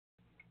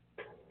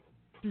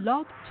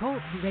Blog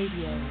Talk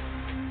Radio.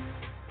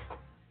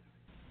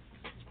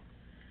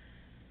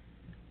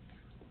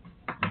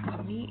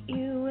 Meet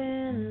you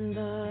in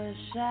the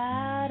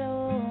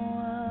shadow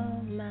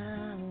of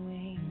my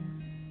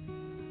wings.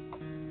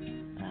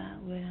 I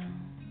will.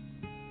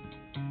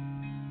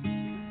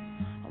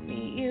 I'll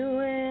meet you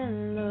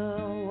in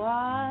the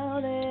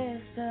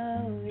wildest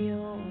of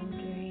your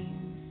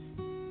dreams.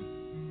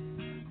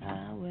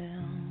 I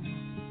will.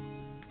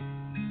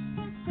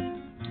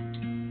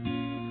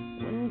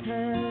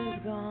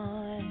 Winter's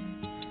gone,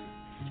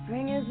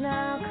 spring is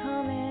now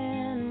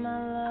coming, my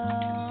love.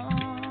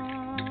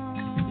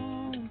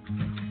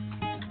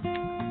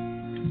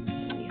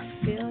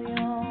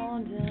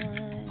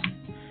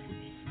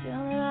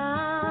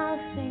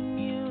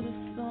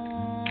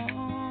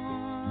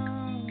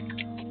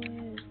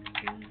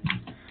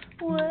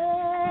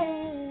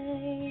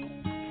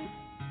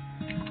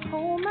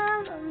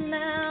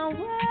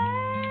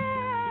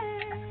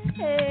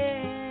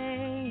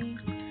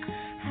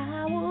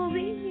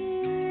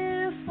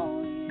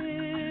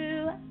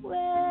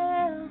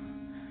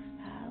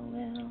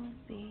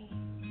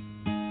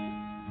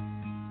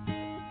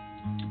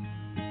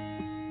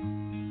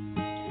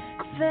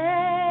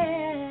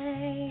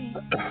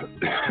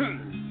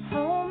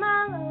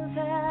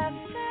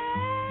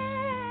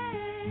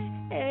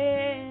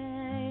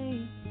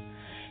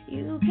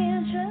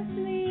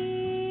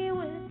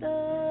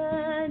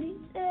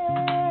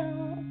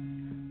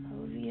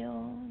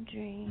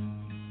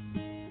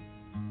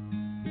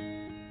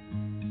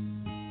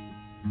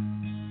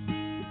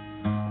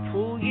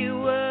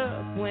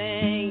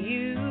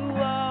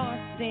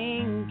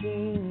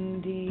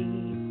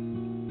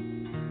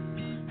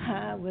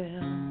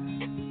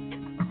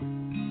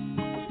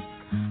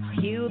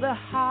 The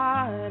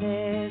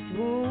hardest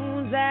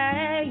wounds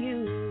that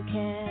you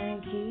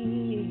can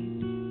keep,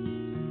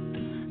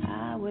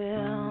 I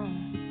will.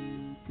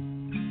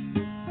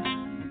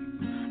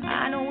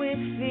 I know it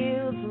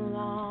feels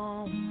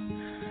long,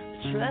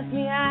 but trust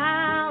me,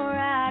 I'll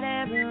right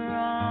every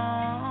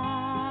wrong.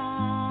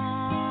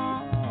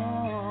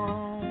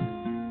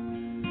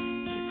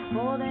 Keep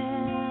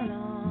holding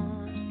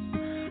on,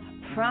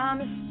 I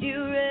promised you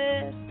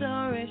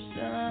restoration.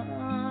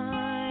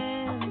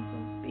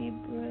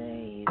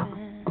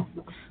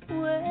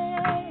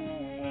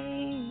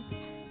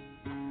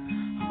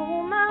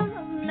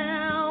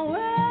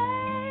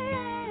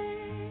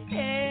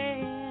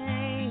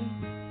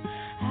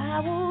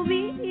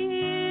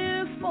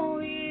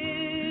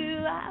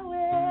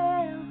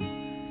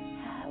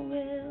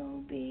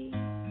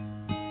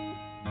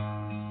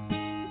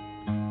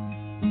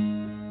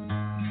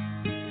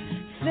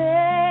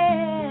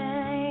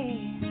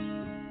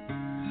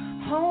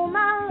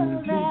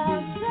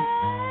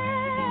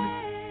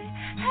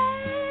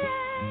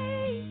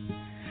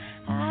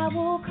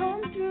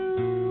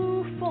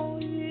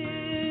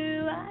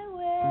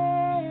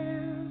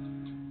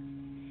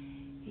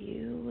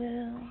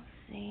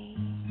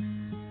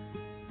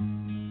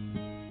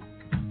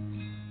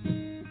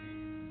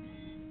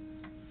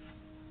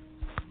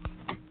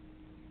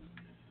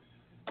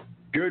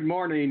 Good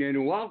morning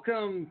and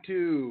welcome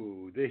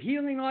to the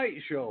Healing Light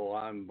Show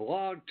on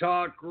Blog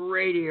Talk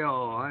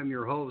Radio. I'm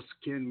your host,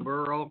 Ken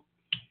Burrow.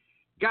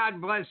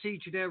 God bless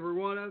each and every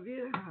one of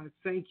you.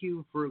 Thank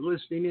you for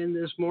listening in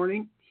this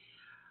morning.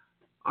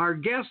 Our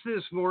guest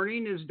this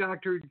morning is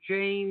Dr.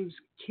 James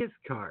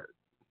Kithcart,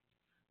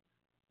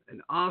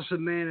 an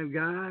awesome man of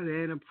God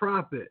and a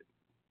prophet.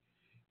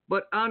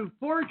 But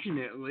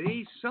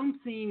unfortunately,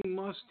 something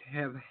must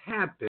have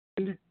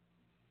happened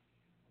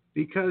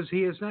because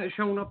he has not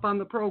shown up on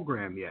the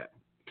program yet.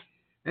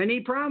 And he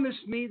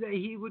promised me that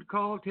he would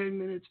call 10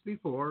 minutes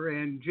before,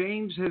 and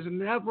James has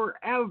never,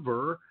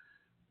 ever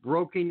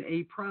broken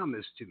a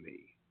promise to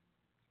me.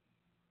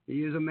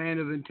 He is a man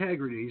of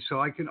integrity, so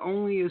I can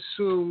only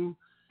assume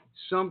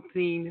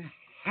something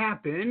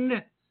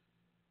happened,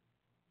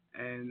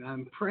 and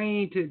I'm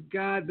praying to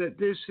God that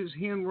this is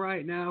him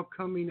right now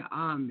coming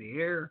on the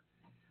air.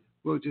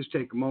 We'll just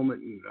take a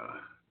moment and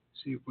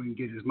see if we can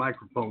get his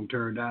microphone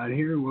turned on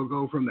here, and we'll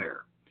go from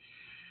there.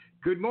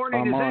 Good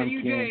morning. Is that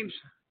you, Ken? James?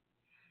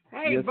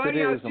 Hey, yes,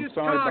 buddy, I was just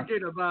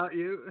talking about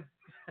you.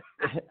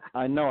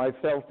 I know. I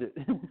felt it.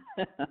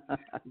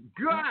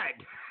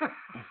 Good.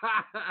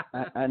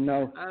 I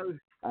know.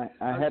 I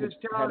had to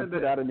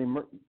put out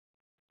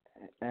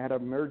I had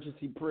an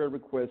emergency prayer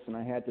request, and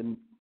I had to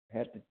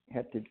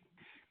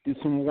do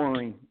some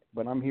warring,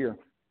 but I'm here.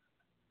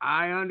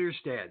 I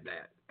understand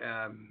that.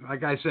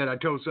 Like I said, I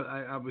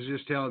was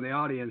just telling the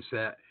audience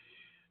that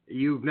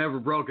you've never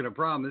broken a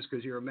promise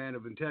because you're a man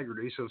of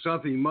integrity. So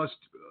something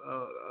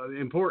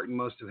important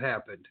must have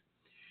happened.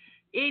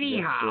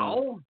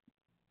 Anyhow,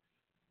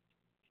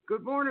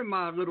 good morning,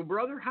 my little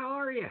brother. How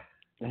are you?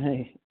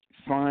 Hey,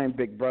 fine,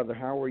 big brother.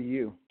 How are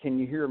you? Can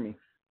you hear me?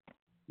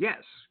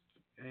 Yes,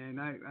 and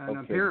okay,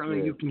 apparently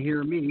good. You can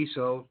hear me,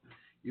 so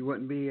you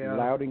wouldn't be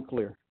loud and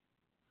clear.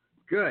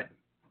 Good.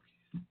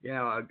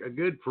 Yeah, a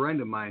good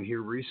friend of mine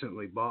here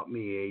recently bought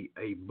me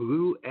a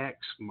Blue X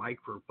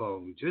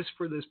microphone just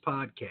for this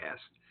podcast.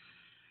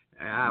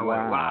 And I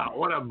went, wow,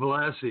 what a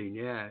blessing.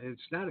 Yeah,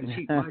 it's not a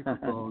cheap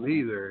microphone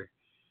either.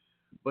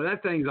 But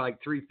that thing's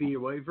like 3 feet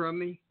away from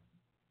me.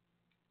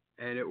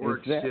 And it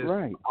works just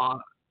right.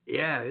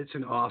 Yeah, it's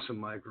an awesome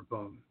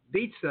microphone.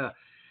 Beats the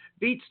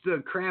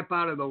crap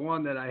out of the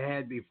one that I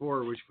had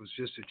before, which was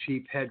just a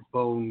cheap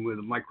headphone with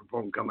a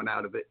microphone coming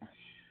out of it.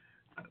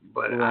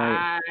 But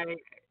I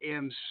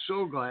am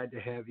so glad to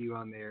have you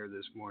on the air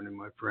this morning,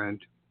 my friend.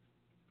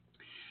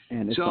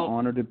 And it's an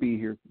honor to be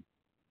here.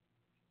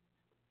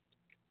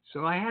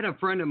 So I had a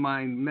friend of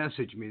mine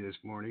message me this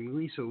morning,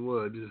 Lisa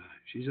Woods.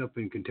 She's up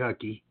in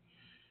Kentucky.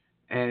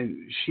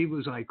 And she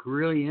was like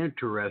really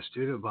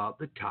interested about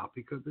the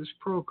topic of this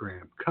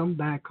program, Come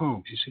Back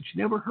Home. She said she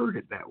never heard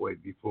it that way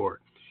before.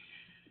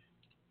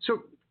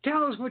 So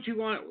tell us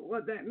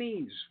what that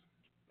means.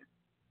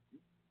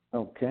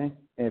 Okay.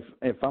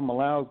 If I'm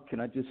allowed, can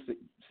I just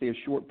say a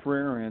short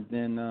prayer and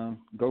then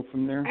go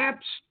from there?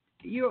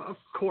 Of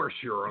course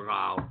you're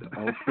allowed.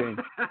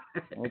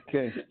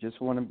 Okay.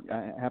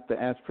 I have to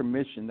ask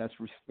permission. That's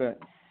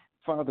respect.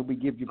 Father, we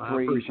give you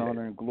praise,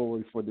 honor, and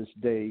glory for this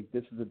day.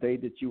 This is the day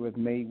that you have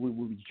made. We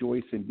will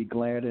rejoice and be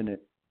glad in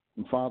it.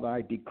 And Father,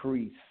 I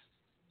decrease,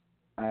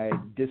 I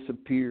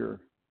disappear,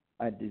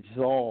 I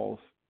dissolve,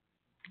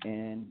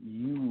 and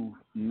you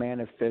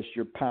manifest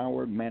your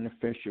power,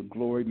 manifest your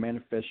glory,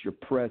 manifest your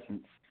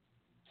presence.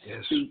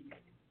 Yes. Speak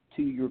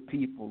to your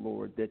people,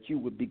 Lord, that you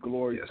would be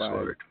glorified, yes,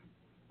 Lord.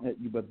 That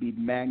you would be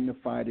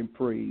magnified and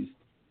praised.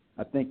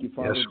 I thank you,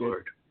 Father, yes, that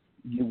Lord.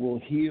 You will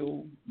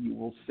heal, you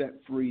will set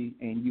free,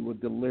 and you will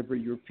deliver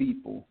your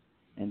people,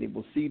 and they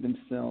will see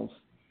themselves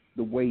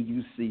the way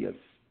you see us,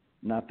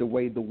 not the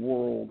way the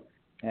world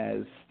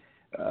has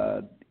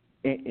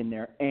in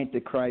their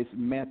Antichrist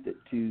method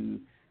to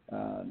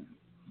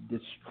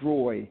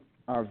destroy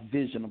our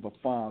vision of a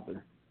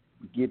Father.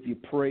 We give you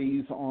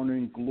praise, honor,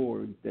 and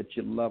glory that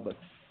you love us.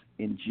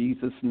 In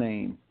Jesus'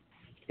 name,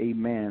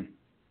 amen.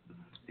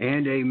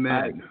 And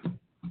amen.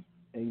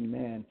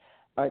 Amen.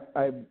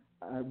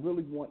 I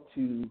really want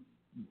to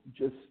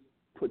just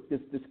put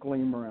this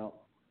disclaimer out.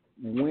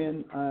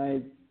 When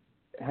I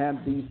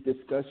have these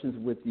discussions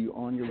with you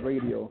on your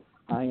radio,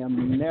 I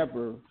am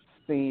never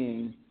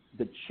saying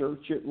the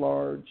church at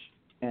large,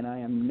 and I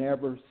am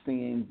never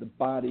saying the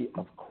body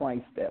of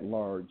Christ at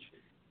large.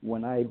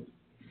 When I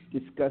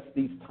discuss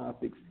these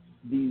topics,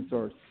 these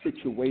are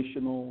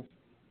situational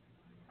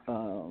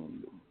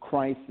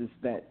crises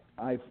that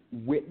I've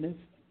witnessed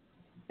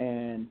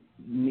and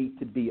need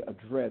to be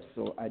addressed.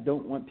 So I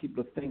don't want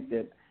people to think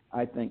that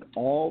I think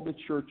all the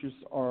churches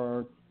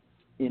are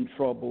in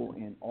trouble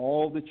and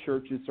all the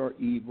churches are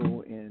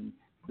evil and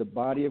the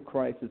body of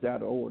Christ is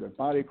out of order. The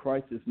body of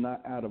Christ is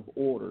not out of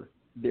order.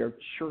 There are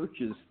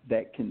churches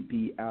that can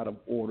be out of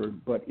order,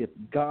 but if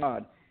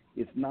God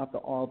is not the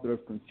author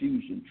of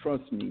confusion,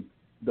 trust me,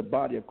 the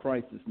body of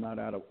Christ is not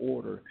out of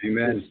order.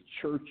 Amen. There's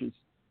churches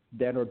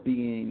that are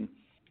being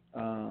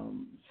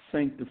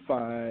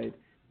sanctified,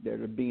 that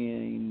are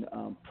being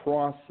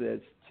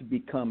processed to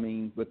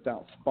becoming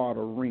without spot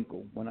or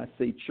wrinkle. When I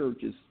say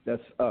churches,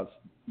 that's us,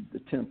 the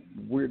temple.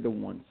 We're the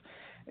ones.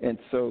 And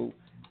so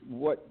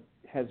what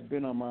has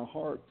been on my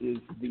heart is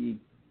the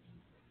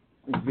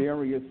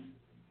various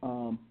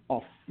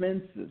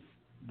offenses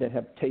that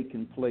have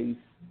taken place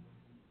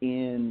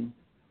in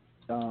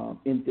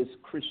this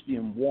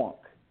Christian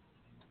walk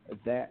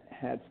that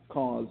has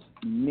caused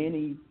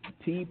many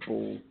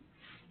people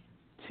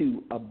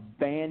to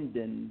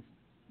abandon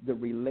the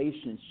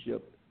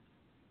relationship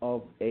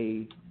of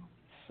a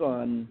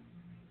son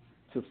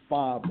to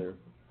father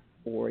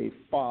or a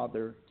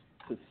father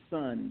to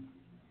son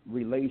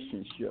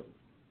relationship.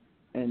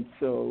 And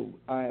so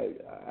I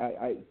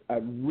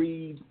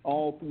read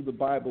all through the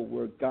Bible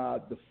where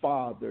God the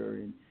Father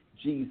and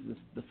Jesus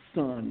the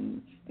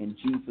Son, and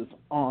Jesus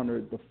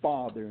honored the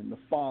Father, and the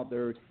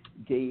Father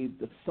gave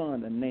the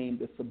Son a name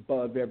that's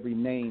above every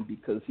name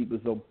because he was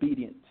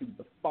obedient to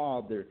the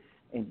Father.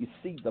 And you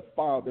see the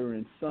Father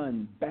and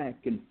Son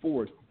back and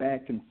forth.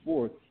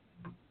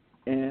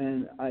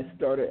 And I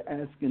started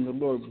asking the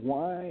Lord,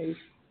 why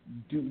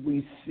do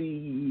we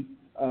see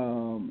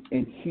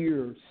and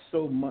hear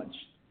so much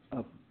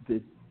of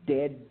the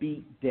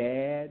deadbeat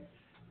dads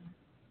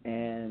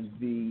and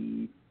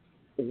the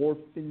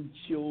orphan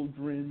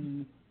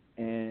children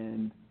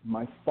and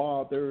my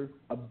father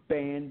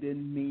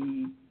abandoned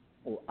me,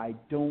 or I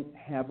don't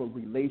have a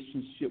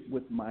relationship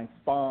with my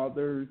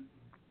father,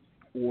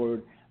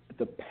 or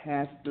the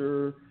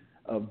pastor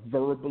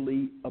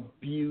verbally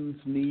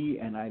abused me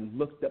and I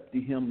looked up to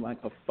him like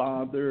a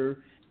father,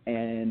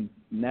 and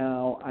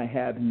now I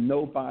have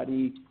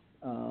nobody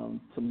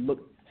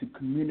to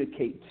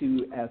communicate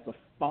to as a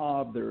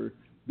father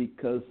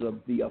because of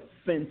the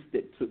offense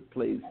that took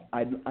place.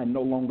 I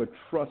no longer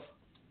trust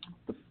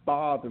the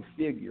father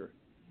figure.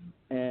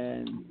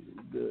 And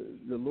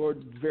the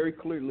Lord very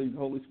clearly, the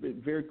Holy Spirit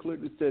very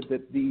clearly said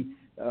that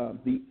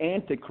the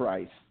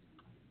Antichrist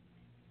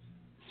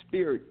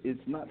spirit is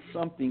not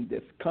something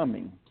that's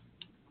coming.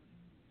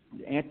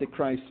 The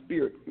Antichrist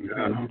spirit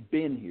has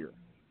been here.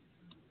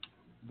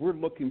 We're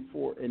looking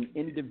for an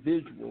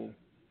individual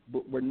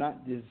but we're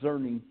not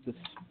discerning the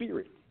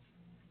spirit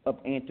of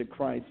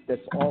Antichrist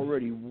that's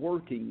already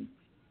working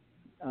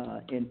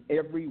in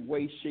every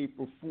way, shape,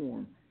 or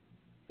form.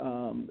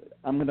 I'm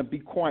going to be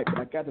quiet, but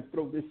I got to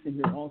throw this in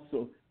here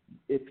also.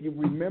 If you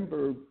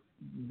remember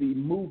the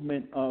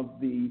movement of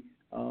the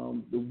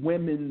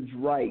women's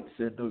rights,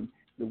 and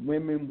the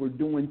women were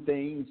doing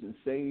things and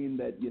saying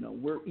that,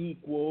 we're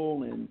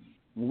equal and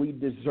we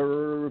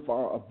deserve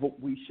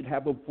we should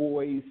have a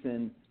voice,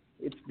 and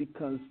it's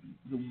because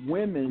the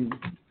women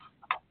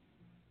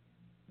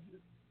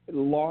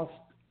lost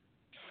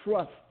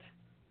trust.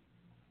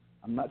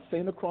 I'm not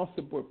saying across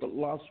the board, but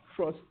lost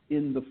trust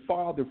in the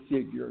father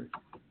figure.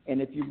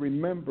 And if you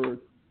remember,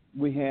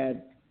 we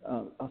had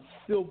a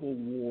civil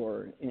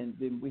war, and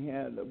then we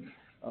had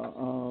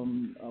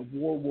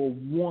World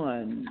War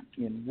I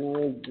and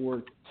World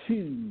War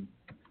II,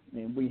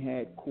 and we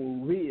had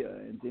Korea,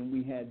 and then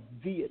we had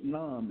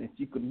Vietnam. If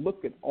you could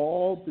look at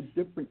all the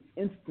different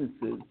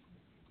instances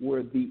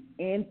where the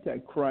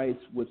Antichrist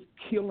was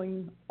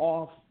killing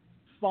off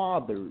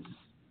fathers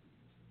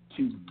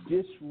to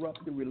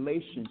disrupt the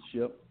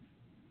relationship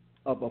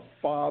of a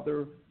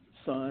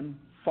father-son,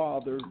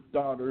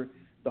 father-daughter,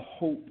 the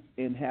hope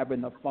in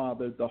having a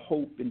father, the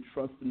hope in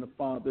trusting the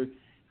father,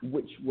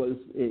 which was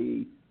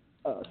a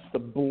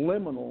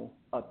subliminal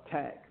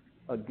attack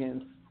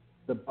against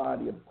the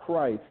body of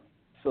Christ,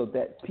 so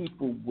that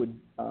people would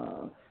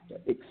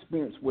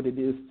experience what it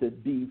is to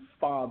be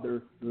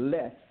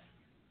fatherless,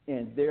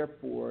 and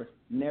therefore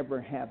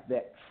never have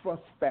that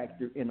trust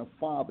factor in a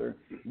father,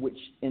 which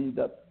end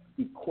up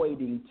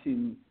equating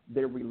to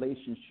their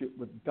relationship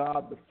with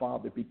God the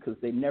Father, because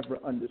they never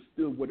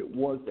understood what it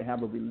was to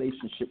have a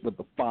relationship with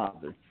the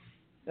Father.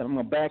 And I'm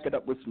going to back it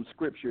up with some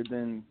scripture,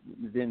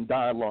 then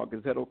dialogue.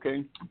 Is that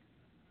okay?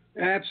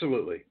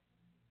 Absolutely.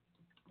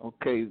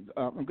 Okay,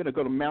 I'm going to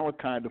go to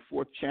Malachi, the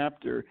 4th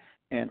chapter,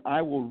 and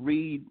I will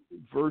read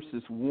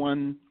verses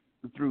 1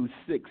 through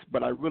 6,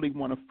 but I really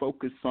want to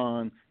focus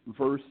on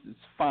verses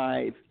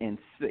 5 and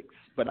 6.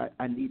 But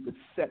I need to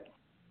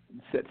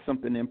set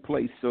something in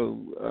place.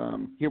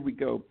 So here we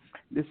go.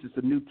 This is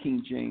the New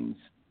King James,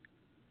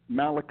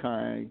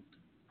 Malachi,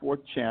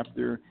 4th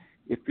chapter.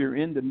 If you're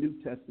in the New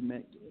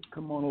Testament,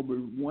 come on over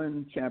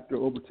one chapter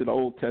over to the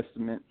Old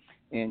Testament,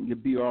 and you'll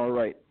be all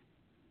right.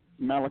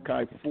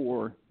 Malachi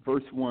 4,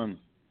 verse 1.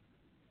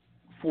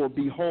 For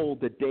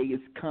behold, the day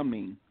is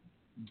coming,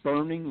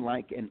 burning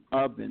like an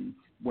oven,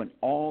 when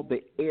all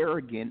the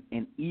arrogant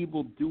and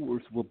evil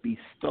doers will be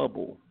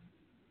stubble.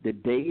 The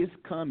day is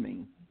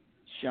coming,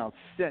 shall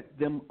set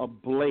them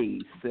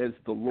ablaze, says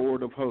the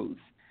Lord of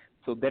hosts,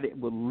 so that it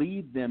will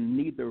leave them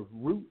neither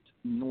root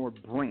nor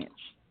branch.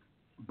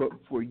 But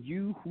for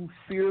you who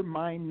fear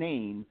my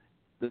name,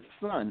 the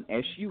Son,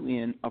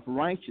 S-U-N, of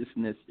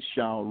righteousness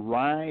shall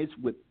rise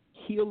with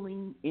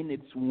healing in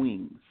its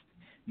wings.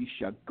 You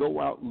shall go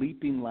out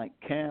leaping like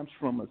calves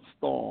from a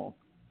stall.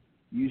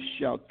 You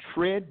shall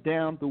tread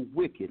down the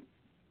wicked,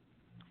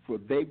 for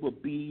they will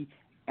be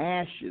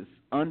ashes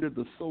under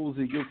the soles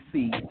of your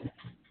feet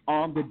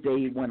on the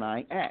day when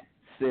I act,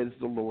 says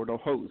the Lord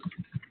of hosts.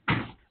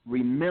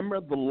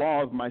 Remember the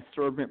law of my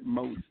servant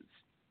Moses,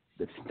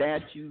 the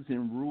statutes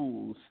and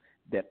rules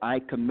that I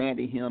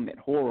commanded him at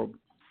Horeb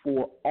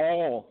for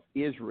all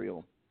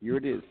Israel. Here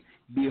it is.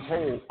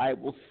 Behold, I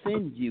will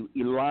send you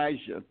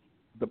Elijah,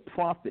 the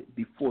prophet,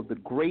 before the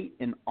great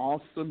and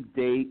awesome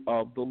day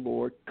of the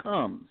Lord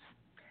comes.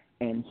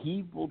 And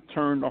he will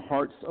turn the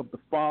hearts of the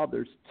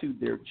fathers to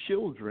their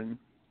children,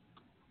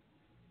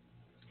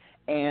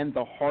 and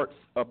the hearts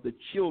of the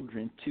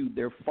children to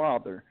their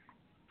fathers,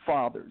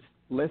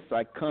 lest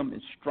I come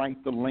and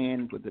strike the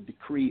land with a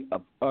decree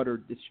of utter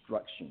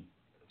destruction.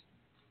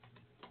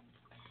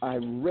 I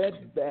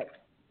read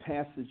that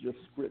passage of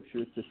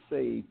Scripture to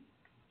say,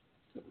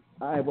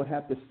 I would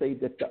have to say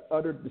that the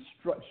utter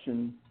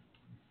destruction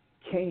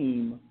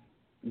came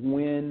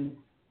when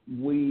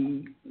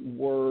we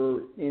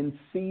were in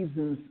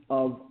seasons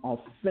of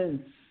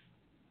offense.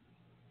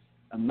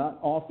 Not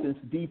offense,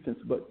 defense,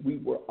 but we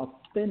were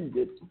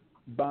offended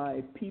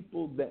by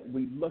people that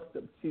we looked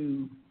up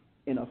to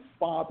in a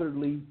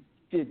fatherly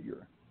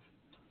figure.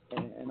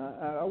 And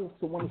I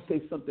also want to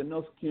say something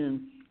else,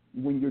 Ken.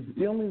 When you're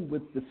dealing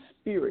with the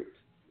spirit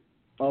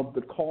of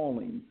the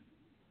calling,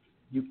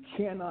 you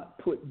cannot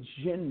put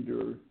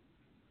gender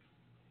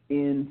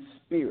in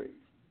spirit.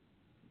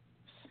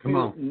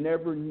 Spirit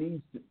never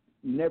needs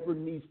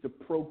to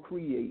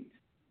procreate.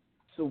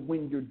 So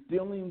when you're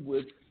dealing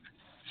with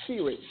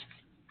spirit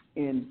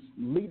and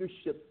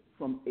leadership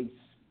from a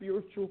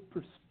spiritual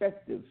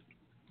perspective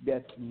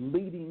that's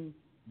leading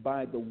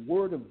by the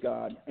Word of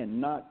God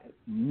and not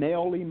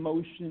male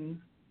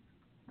emotion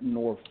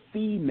nor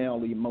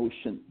female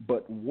emotion,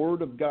 but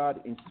Word of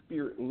God and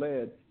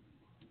Spirit-led,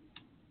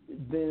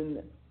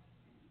 then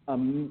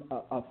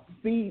a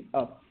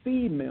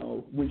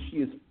female, when she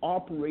is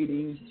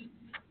operating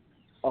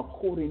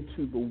according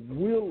to the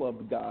will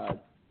of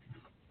God,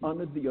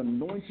 under the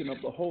anointing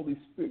of the Holy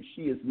Spirit,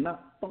 she is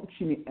not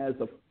functioning as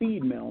a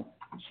female.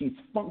 She's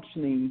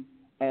functioning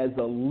as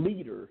a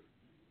leader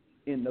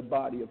in the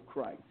body of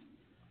Christ.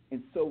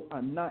 And so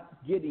I'm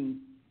not getting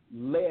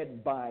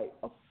led by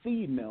a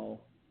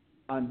female.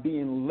 I'm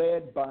being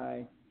led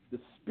by the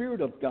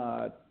Spirit of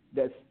God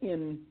that's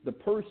in the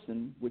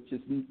person, which is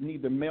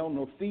neither male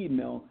nor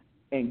female,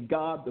 and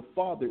God the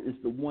Father is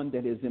the one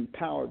that has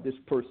empowered this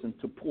person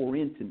to pour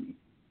into me.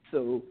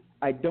 So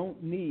I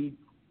don't need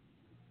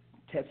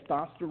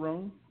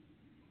testosterone.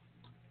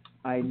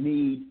 I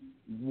need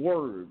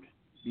word,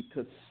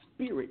 because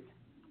spirit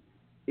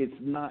is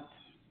not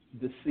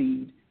the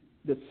seed.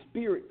 The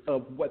spirit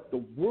of what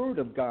the word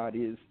of God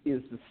is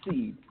the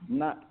seed,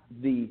 not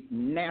the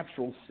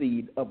natural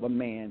seed of a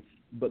man,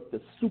 but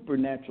the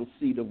supernatural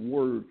seed of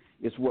word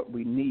is what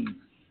we need.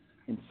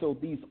 And so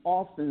these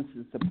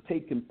offenses have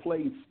taken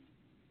place,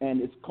 and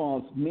it's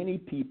caused many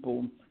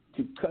people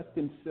to cut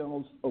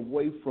themselves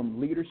away from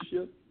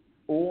leadership,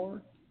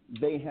 or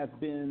they have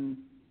been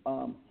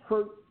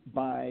hurt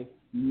by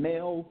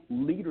male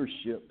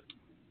leadership.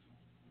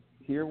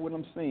 Hear what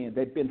I'm saying?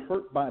 They've been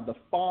hurt by the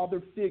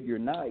father figure.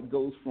 Now it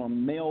goes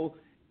from male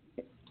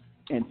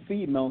and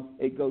female,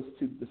 it goes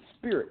to the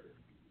spirit.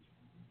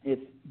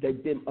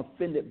 They've been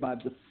offended by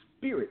the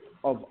spirit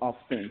of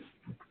offense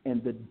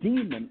and the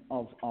demon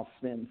of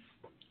offense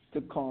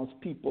to cause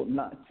people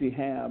not to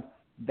have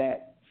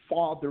that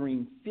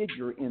fathering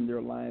figure in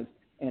their lives.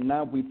 And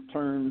now we've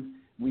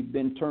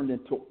been turned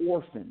into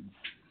orphans.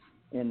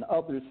 And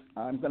others,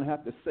 I'm going to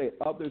have to say,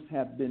 others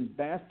have been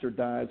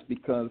bastardized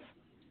because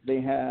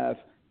they're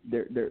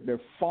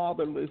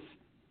fatherless,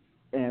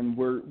 and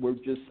we're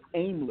just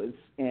aimless,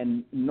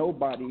 and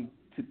nobody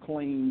to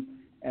claim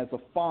as a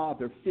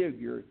father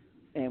figure,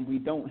 and we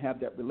don't have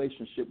that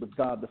relationship with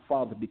God the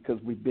Father because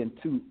we've been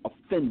too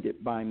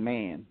offended by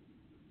man.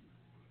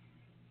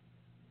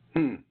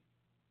 It's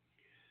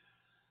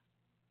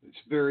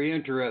very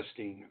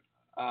interesting.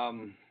 I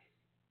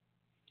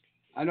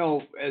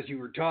know as you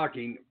were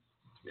talking,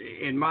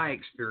 in my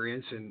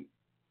experience, and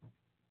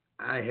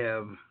I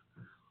have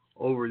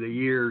over the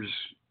years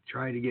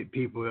tried to get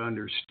people to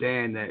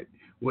understand that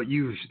what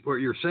you're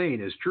saying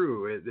is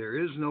true. There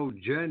is no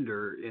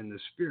gender in the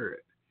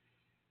spirit.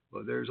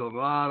 But there's a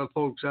lot of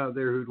folks out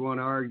there who'd want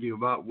to argue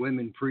about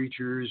women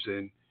preachers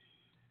and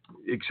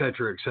et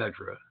cetera, et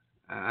cetera.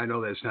 I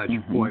know that's not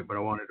your point, but I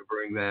wanted to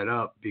bring that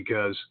up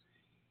because,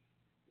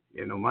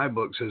 my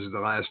book says in the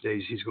last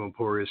days he's going to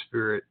pour his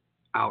spirit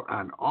out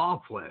on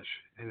all flesh,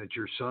 and that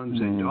your sons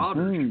and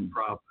daughters can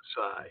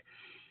prophesy.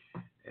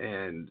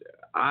 And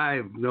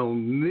I've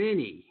known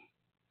many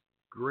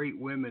great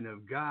women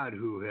of God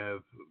who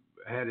have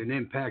had an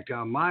impact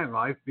on my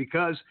life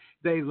because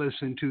they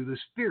listen to the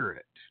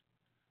Spirit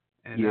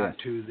and not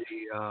to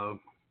the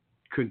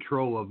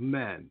control of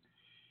men.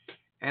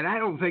 And I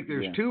don't think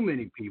there's too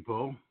many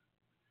people.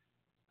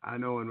 I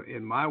know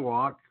in my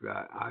walk,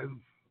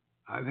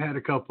 I've had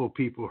a couple of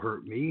people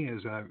hurt me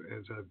as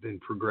I've been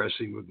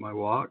progressing with my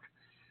walk.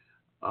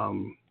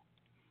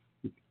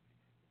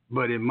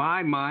 But in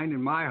my mind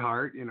and my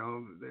heart,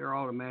 they're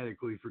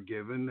automatically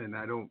forgiven, and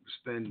I don't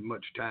spend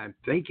much time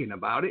thinking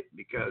about it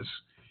because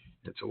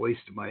it's a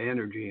waste of my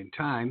energy and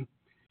time,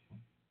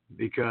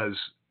 because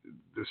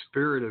the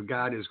Spirit of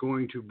God is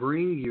going to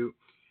bring you.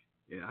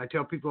 I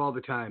tell people all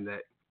the time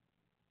that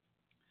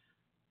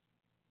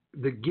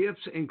the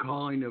gifts and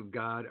calling of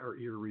God are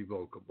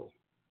irrevocable.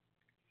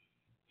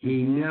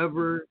 He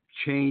never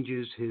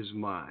changes his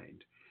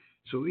mind.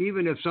 So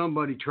even if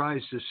somebody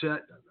tries to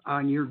set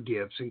on your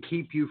gifts and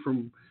keep you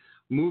from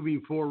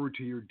moving forward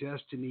to your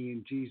destiny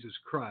in Jesus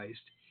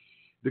Christ,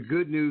 the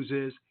good news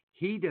is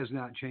he does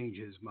not change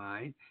his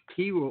mind.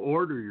 He will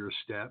order your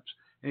steps,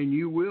 and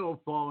you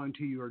will fall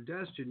into your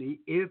destiny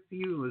if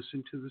you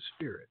listen to the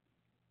Spirit.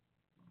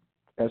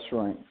 That's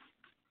right.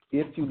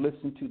 If you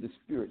listen to the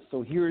Spirit.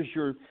 So here's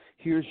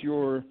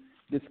your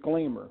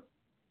disclaimer.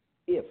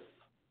 If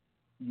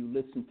you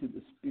listen to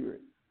the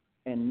Spirit.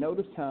 And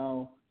notice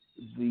how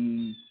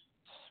the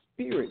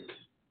Spirit,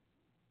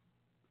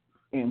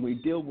 and we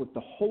deal with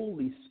the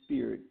Holy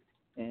Spirit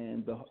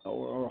and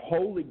or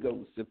Holy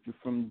Ghost if you're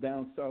from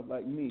down south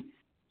like me.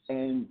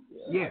 And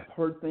I've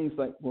heard things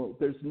like, well,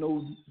 there's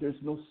no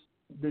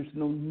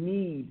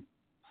need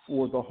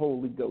for the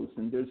Holy Ghost,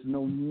 and there's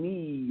no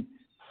need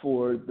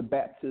for the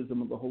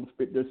baptism of the Holy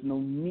Spirit. There's no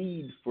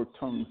need for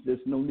tongues. There's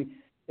no need.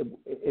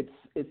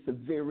 It's a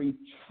very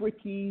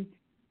tricky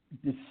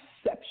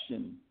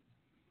deception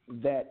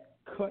that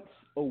cuts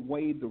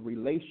away the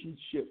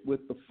relationship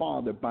with the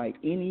Father by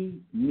any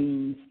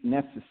means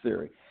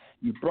necessary.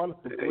 You brought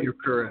up the great You're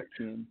correct.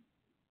 Ken.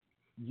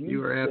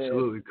 You are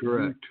absolutely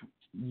correct.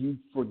 You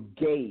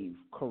forgave,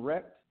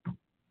 correct?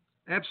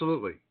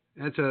 Absolutely.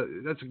 That's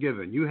a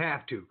given. You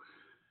have to.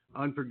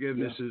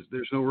 Unforgiveness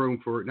there's no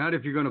room for it. Not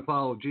if you're going to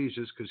follow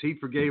Jesus, because he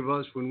forgave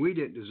us when we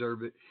didn't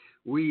deserve it.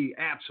 We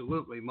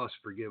absolutely must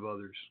forgive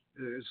others.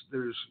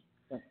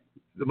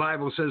 The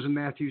Bible says in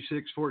Matthew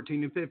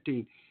 6:14 and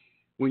 15,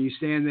 when you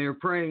stand there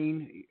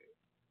praying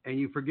and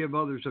you forgive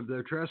others of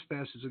their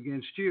trespasses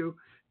against you,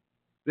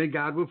 then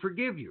God will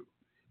forgive you.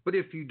 But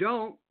if you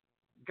don't,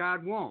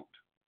 God won't.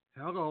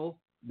 Hello.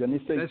 Then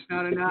it says, that's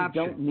not an if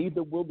option. you don't,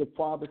 neither will the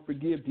Father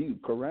forgive you,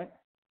 correct?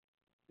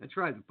 That's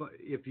right. But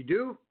if you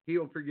do,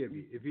 He'll forgive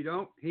you. If you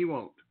don't, He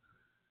won't.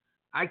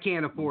 I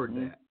can't afford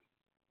that.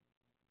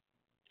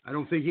 I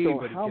don't think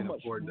anybody can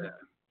afford that.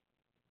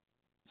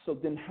 So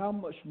then how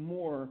much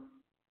more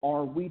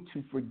are we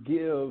to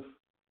forgive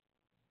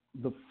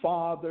the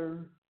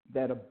father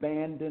that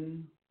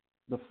abandoned,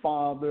 the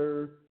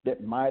father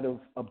that might have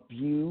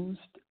abused,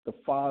 the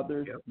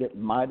father that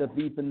might have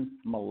even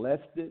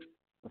molested,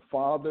 the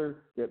father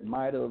that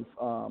might have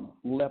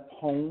left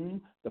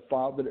home, the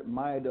father that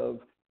might have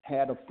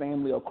had a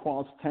family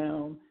across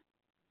town?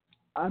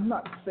 I'm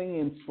not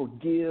saying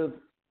forgive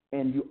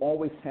and you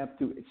always have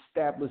to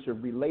establish a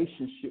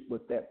relationship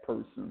with that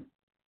person.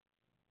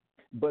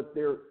 But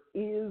there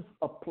is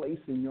a place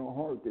in your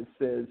heart that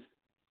says,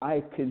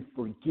 I can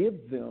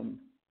forgive them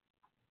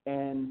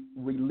and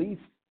release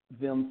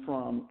them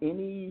from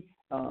any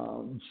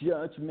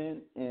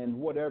judgment and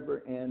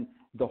whatever, and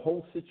the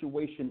whole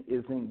situation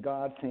is in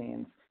God's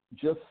hands,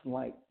 just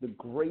like the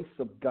grace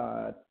of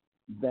God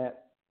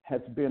that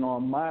has been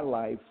on my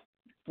life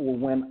for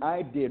when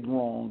I did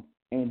wrong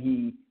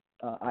and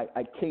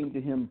I came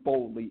to Him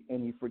boldly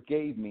and He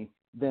forgave me.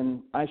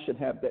 Then I should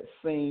have that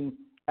same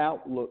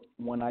outlook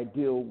when I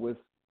deal with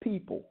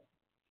people.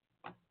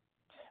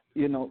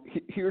 You know,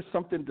 here's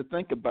something to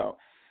think about.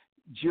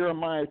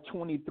 Jeremiah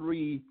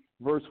 23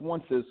 verse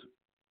 1 says,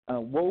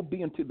 woe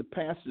be unto the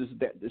pastors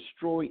that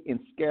destroy and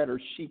scatter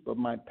sheep of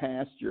my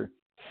pasture,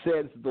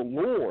 says the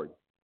Lord.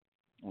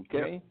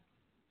 Okay?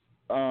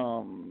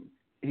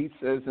 He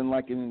says,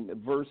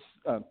 in verse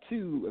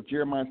 2 of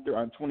Jeremiah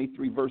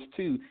 23, verse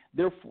 2,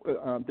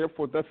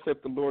 therefore thus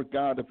saith the Lord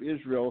God of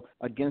Israel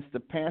against the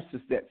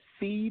pastors that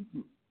feed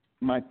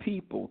my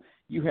people,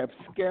 you have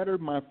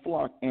scattered my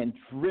flock and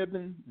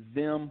driven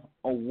them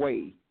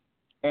away,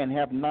 and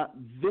have not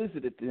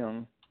visited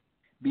them.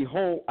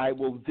 Behold, I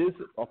will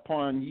visit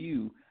upon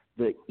you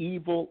the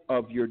evil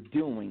of your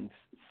doings,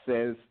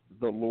 says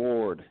the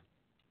Lord.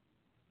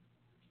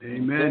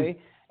 Amen. Okay?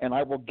 And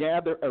I will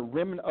gather a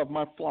remnant of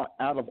my flock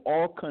out of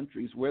all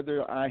countries,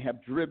 whether I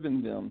have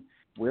driven them,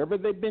 wherever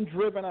they've been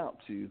driven out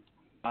to,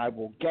 I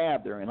will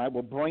gather, and I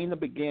will bring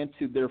them again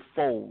to their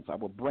folds. I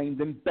will bring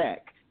them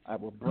back. I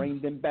will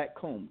bring them back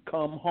home.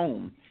 Come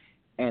home,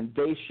 and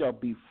they shall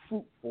be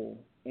fruitful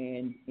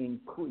and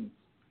increase.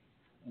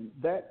 And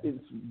that is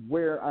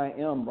where I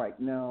am right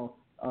now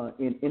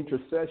in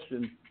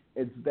intercession,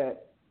 is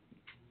that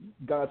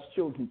God's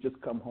children just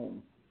come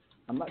home.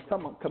 I'm not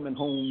talking about coming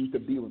home to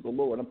be with the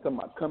Lord. I'm talking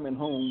about coming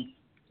home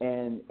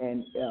and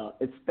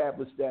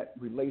establish that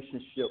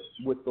relationship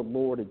with the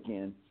Lord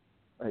again.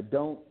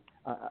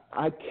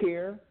 I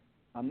care.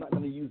 I'm not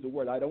going to use the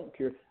word I don't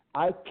care.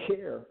 I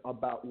care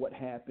about what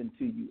happened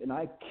to you, and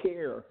I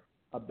care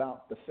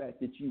about the fact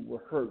that you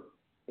were hurt,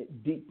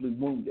 deeply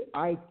wounded.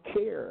 I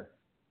care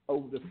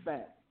over the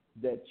fact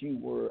that you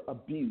were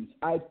abused.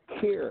 I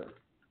care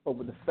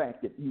over the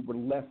fact that you were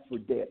left for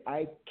dead.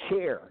 I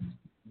care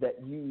that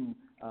you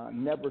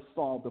never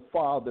saw the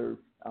Father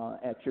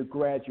at your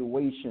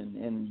graduation,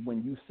 and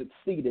when you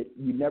succeeded,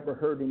 you never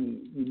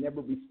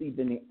received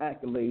any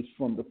accolades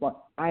from the Father.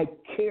 I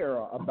care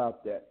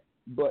about that,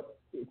 but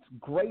it's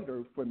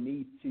greater for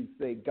me to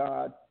say,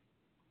 God,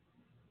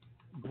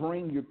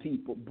 bring your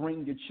people,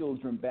 bring your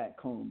children back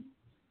home.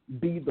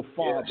 Be the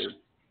Father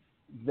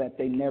that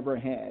they never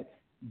had.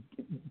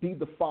 Be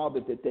the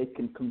Father that they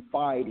can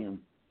confide in.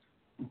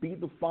 Be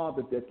the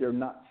Father that they're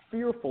not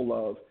fearful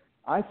of.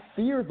 I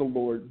fear the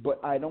Lord,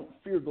 but I don't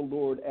fear the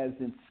Lord as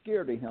in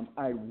scared of Him.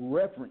 I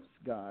reverence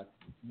God,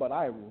 but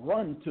I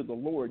run to the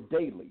Lord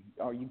daily.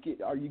 Are you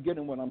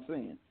getting what I'm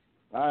saying?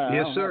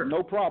 Yes, sir. I have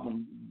no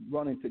problem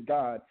running to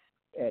God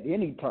at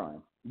any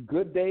time.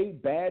 Good day,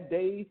 bad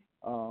day,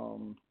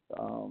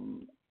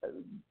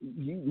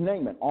 you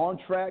name it, on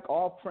track,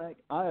 off track.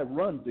 I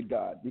run to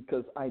God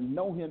because I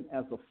know Him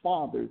as a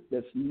Father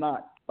that's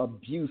not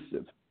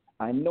abusive.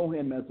 I know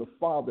Him as a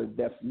Father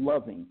that's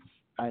loving.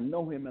 I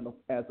know Him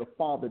as a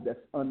Father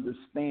that's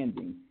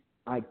understanding.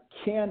 I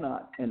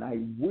cannot and I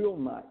will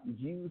not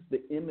use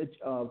the image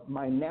of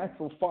my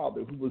natural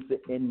father, who was an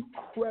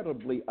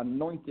incredibly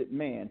anointed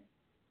man,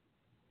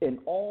 and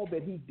all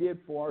that he did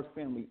for our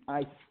family.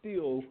 I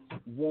still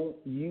won't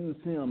use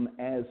him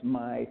as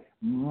my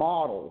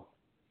model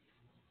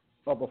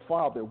of a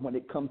father when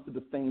it comes to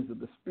the things of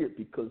the Spirit,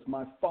 because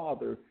my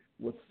father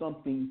was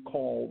something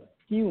called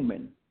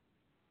human.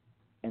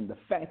 And the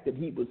fact that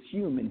he was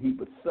human, he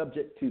was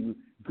subject to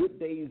good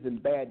days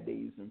and bad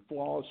days and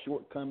flaws,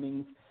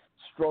 shortcomings,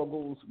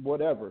 struggles,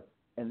 whatever.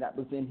 And that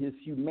was in his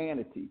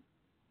humanity.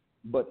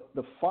 But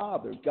the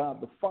Father,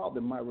 God the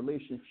Father, my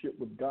relationship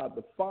with God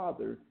the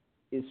Father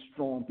is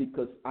strong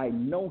because I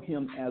know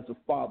Him as a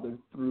Father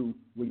through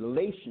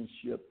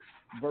relationship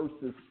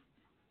versus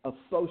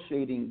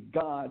associating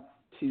God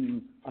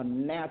to a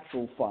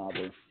natural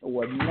father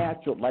or a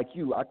natural, like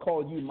you. I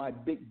call you my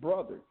big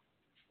brother.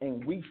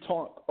 And we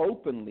talk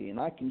openly, and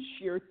I can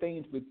share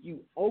things with you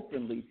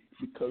openly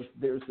because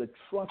there's a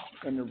trust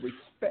and a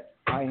respect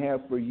I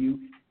have for you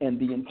and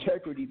the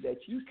integrity that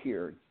you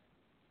carry.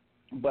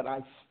 But I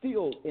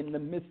still, in the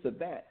midst of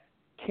that,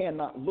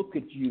 cannot look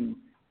at you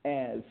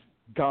as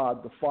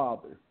God the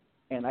Father.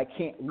 And I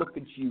can't look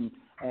at you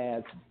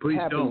as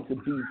having to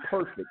be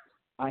perfect.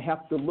 I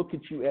have to look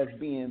at you as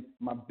being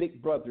my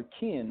big brother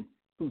Ken,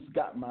 who's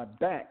got my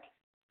back,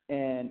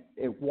 and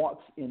it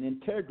walks in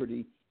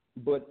integrity,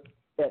 but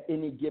at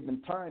any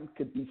given time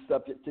could be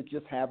subject to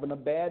just having a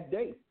bad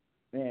day.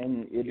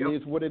 And it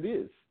is what it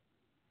is.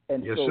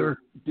 And yes, so sir.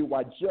 Do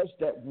I judge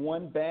that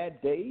one bad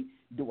day?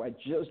 Do I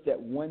judge that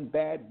one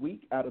bad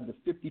week out of the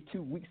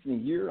 52 weeks in a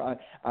year?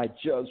 I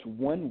judge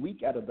 1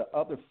 week out of the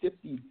other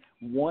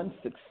 51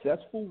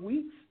 successful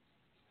weeks?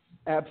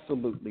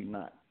 Absolutely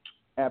not.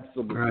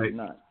 Absolutely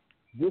not.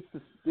 This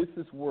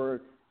is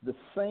where the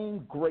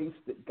same grace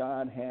that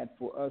God had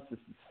for us is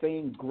the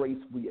same grace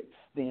we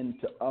extend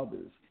to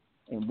others.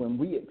 And when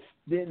we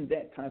extend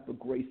that type of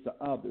grace to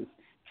others,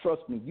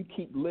 trust me, you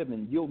keep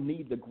living, you'll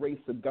need the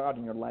grace of God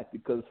in your life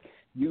because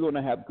you're going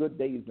to have good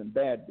days and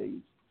bad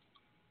days.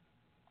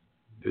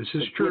 This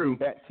is true.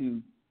 Back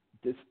to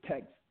this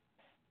text,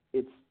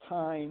 it's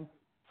time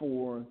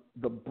for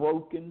the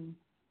broken.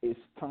 It's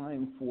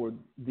time for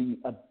the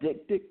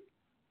addicted.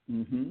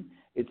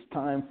 It's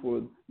time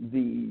for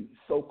the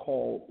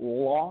so-called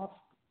lost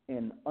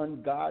and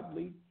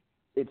ungodly.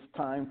 It's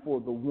time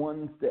for the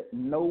ones that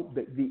know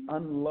that the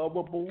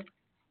unlovable.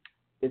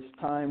 It's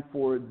time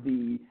for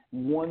the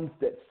ones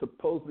that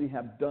supposedly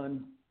have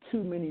done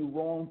too many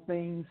wrong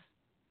things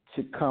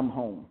to come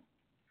home.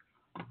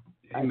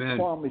 Amen. I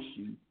promise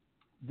you,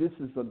 this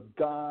is a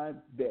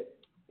God that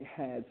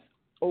has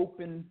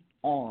open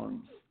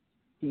arms.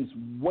 He's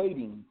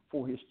waiting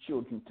for his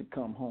children to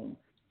come home.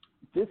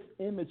 This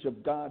image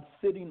of God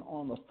sitting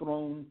on a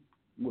throne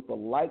with a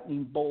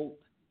lightning bolt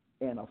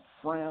and a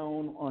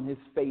frown on his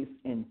face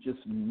and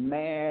just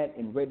mad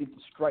and ready to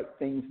strike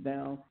things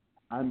down,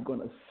 I'm going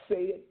to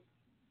say it.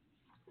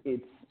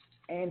 It's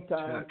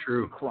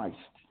anti-Christ.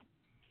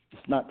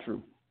 It's not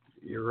true.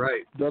 You're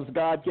right. Does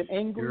God get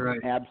angry? You're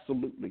right.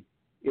 Absolutely.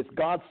 Is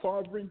God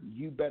sovereign?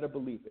 You better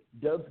believe it.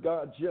 Does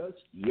God judge?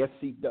 Yes,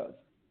 he does.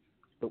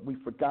 But we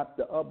forgot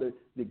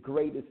the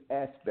greatest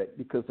aspect,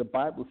 because the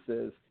Bible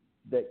says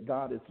that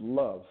God is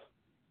love.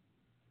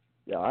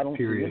 Yeah, I don't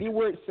see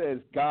anywhere it says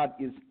God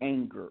is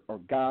anger or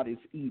God is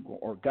evil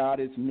or God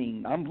is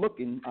mean. I'm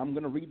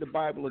going to read the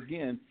Bible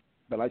again,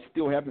 but I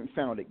still haven't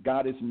found it.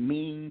 God is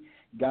mean.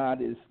 God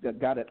has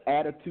got an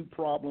attitude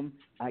problem.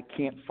 I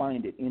can't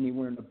find it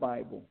anywhere in the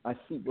Bible. I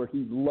see where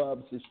he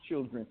loves his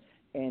children,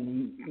 and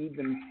he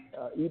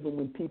even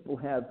when people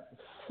have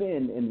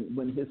sinned and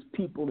when his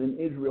people in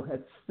Israel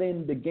had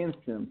sinned against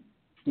him,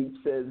 he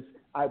says,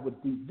 I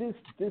would do this,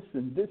 this,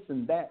 and this,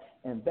 and that,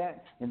 and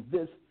that, and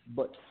this,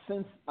 but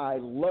since I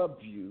love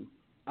you,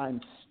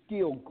 I'm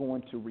still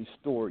going to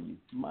restore you.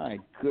 My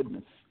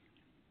goodness.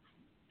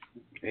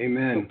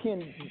 Amen. So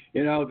Ken,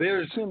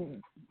 there's...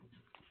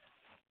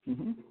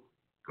 Mm-hmm.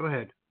 Go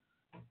ahead.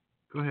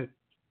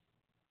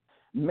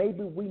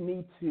 Maybe we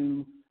need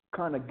to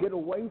kind of get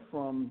away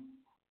from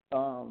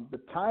the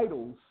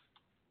titles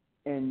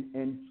and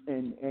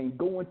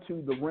go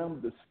into the realm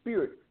of the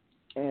spirit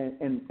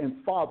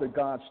and father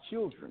God's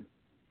children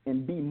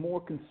and be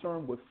more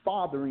concerned with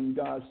fathering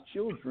God's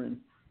children,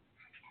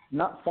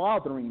 not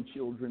fathering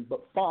children,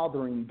 but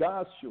fathering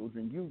God's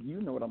children.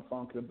 You know what I'm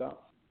talking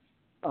about.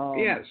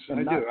 Yes,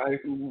 I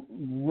do.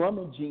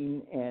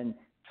 Rummaging and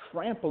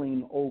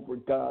trampling over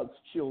God's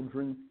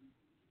children,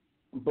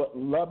 but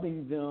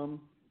loving them.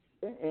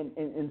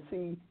 And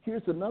see,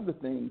 here's another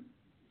thing.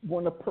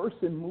 When a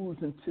person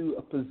moves into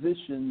a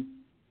position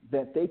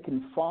that they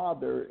can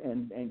father,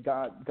 and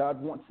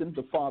God wants them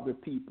to father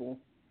people,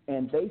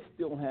 and they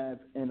still have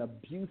an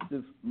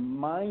abusive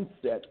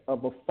mindset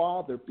of a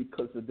father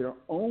because of their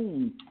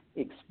own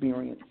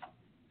experience,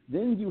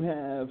 then you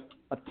have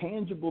a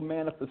tangible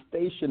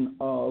manifestation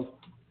of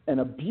an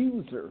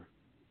abuser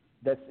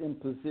that's in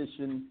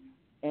position,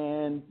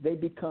 and they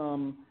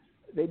become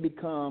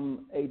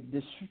a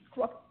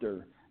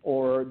destructor,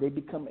 or they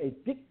become a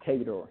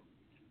dictator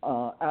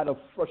out of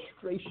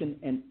frustration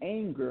and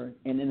anger,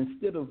 and then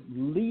instead of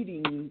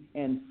leading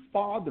and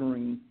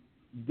fathering,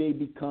 they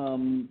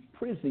become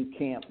prison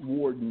camp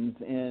wardens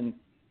and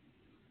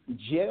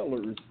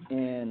jailers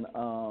and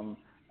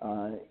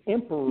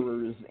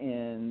emperors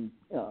and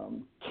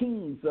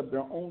kings of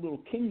their own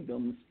little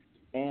kingdoms,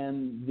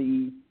 and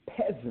the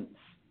peasants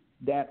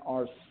that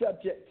are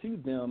subject to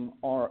them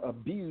are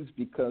abused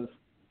because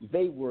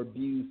they were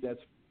abused as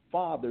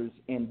fathers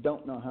and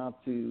don't know how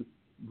to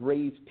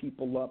raise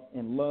people up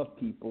and love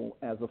people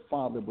as a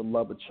father would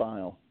love a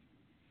child.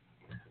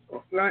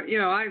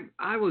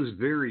 I was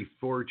very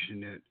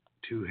fortunate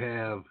to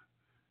have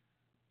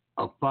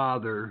a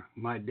father.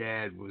 My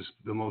dad was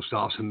the most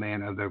awesome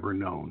man I've ever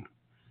known.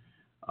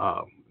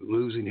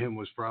 Losing him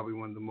was probably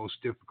one of the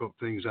most difficult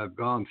things I've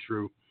gone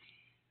through.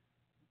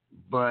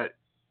 But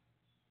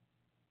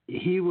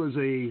he was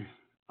a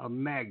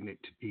magnet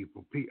to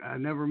people. I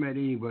never met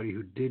anybody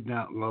who did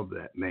not love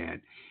that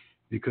man,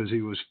 because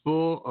he was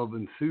full of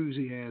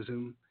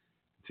enthusiasm.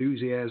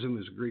 Enthusiasm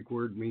is a Greek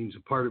word, means a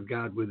part of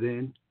God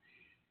within.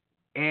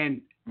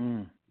 And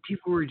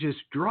people were just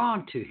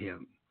drawn to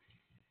him.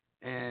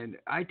 And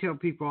I tell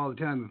people all the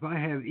time, if I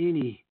have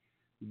any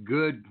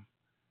good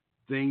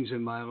things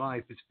in my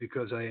life, it's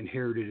because I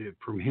inherited it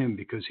from him,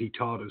 because he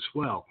taught us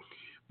well.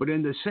 But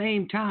in the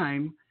same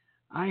time,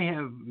 I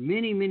have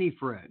many, many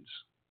friends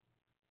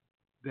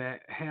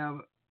that have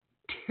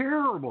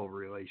terrible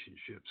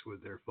relationships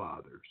with their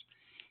fathers.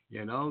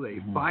 You know, they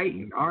fight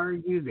and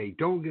argue. They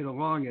don't get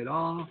along at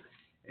all.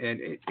 And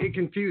it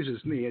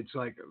confuses me. It's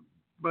like,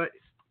 but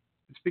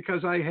it's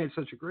because I had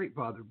such a great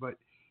father. But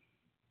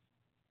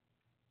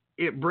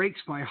it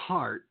breaks my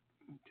heart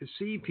to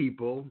see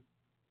people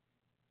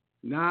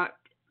not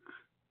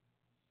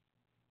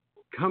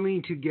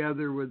coming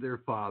together with their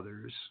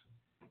fathers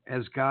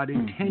as God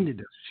intended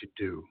us to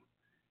do.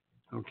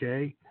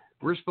 Okay?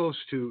 We're supposed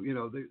to, you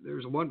know,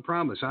 there's one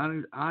promise: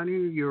 honor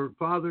your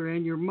father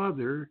and your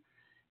mother,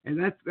 and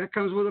that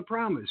comes with a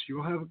promise.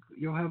 You'll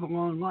have a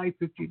long life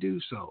if you do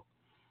so.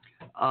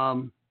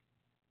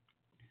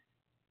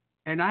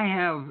 And I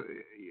have,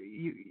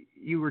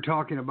 you were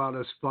talking about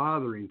us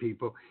fathering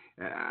people.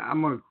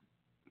 I'm going to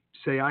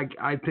say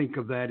I think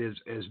of that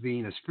as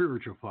being a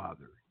spiritual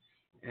father.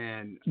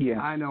 And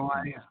I know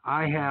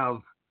I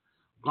have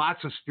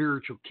lots of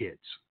spiritual kids.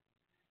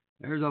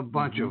 There's a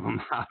bunch of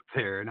them out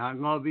there, and I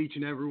love each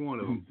and every one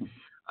of them.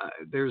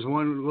 There's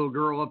one little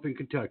girl up in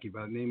Kentucky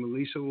by the name of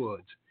Lisa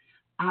Woods.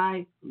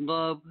 I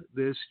love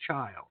this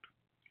child.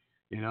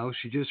 You know,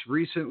 she just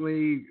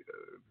recently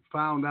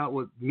found out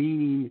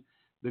the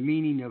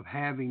meaning of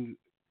having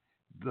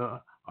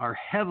our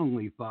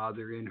Heavenly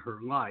Father in her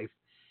life.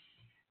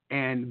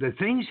 And the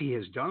things he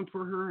has done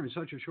for her in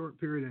such a short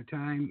period of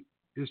time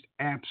just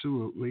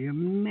absolutely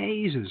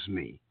amazes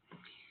me.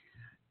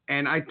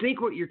 And I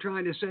think what you're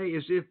trying to say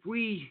is, if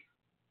we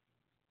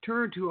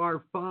turn to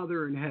our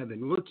Father in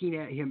heaven, looking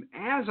at him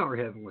as our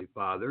Heavenly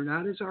Father,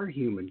 not as our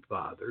human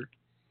father,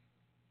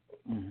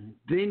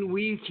 then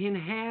we can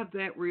have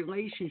that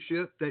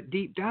relationship that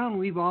deep down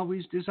we've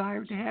always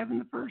desired to have in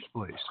the first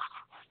place.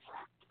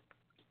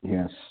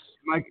 Yes.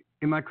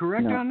 Am I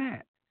correct on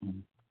that?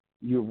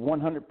 You're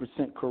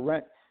 100%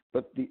 correct.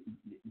 But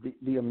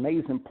the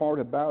amazing part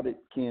about it,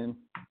 Ken,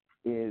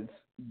 is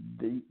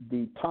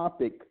the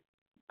topic,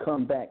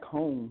 come back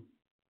home.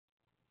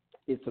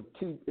 It's a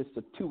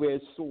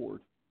two-edged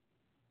sword.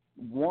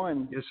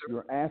 One,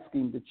 you're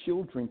asking the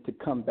children to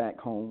come back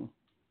home.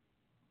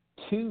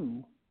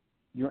 Two,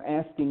 you're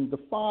asking the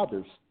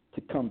fathers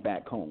to come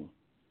back home.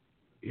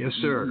 Yes,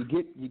 sir.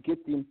 You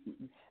get the,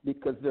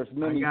 because there's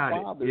many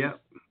fathers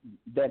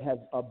that have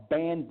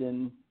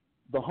abandoned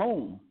the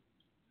home.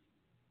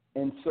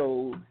 And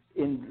so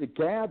in the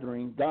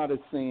gathering, God is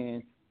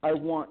saying, I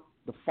want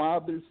the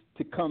fathers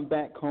to come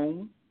back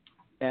home,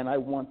 and I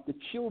want the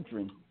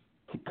children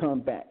to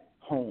come back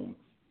home.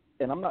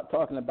 And I'm not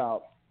talking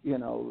about, my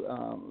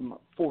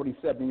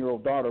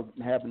 47-year-old daughter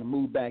having to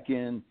move back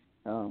in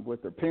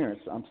with her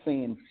parents. I'm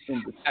saying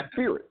in the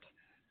spirit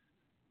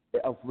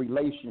of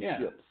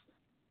relationships.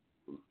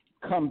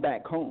 Come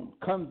back home.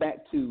 Come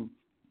back to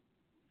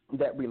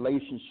that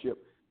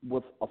relationship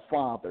with a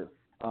father.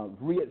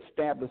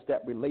 Reestablish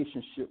that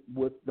relationship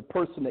with the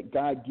person that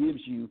God gives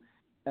you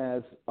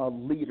as a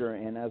leader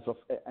and as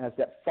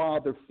that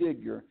father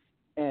figure.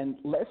 And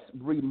let's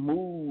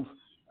remove.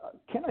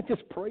 Can I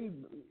just pray?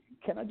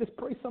 Can I just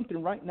pray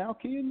something right now,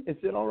 Ken? Is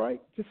it all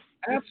right? Just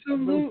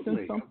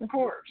absolutely, of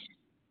course.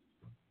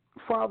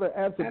 Father,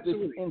 as of this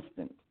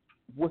instant,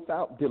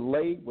 without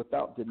delay,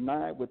 without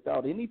deny,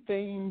 without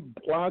anything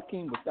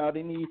blocking, without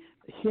any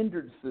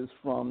hindrances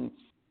from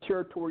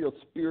territorial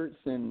spirits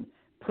and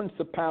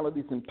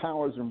principalities and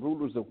powers and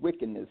rulers of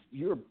wickedness,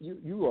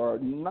 you are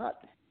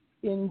not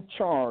in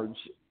charge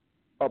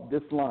of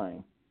this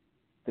line.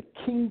 The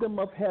kingdom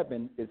of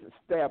heaven is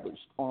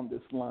established on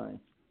this line,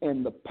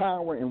 and the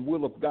power and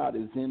will of God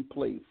is in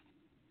place.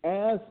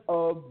 As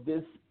of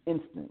this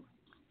instant,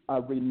 I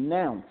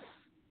renounce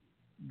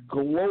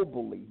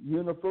globally,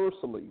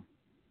 universally,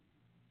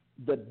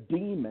 the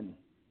demon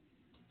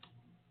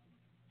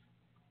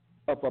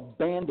of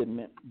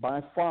abandonment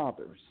by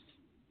fathers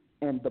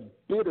and the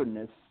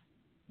bitterness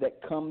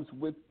that comes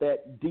with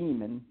that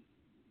demon,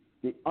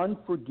 the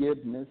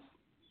unforgiveness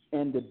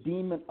and the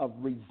demon of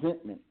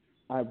resentment.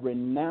 I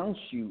renounce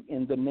you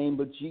in the name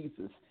of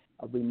Jesus.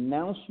 I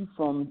renounce you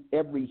from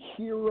every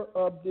hearer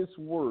of this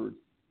word,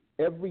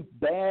 every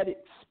bad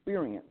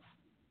experience,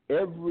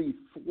 every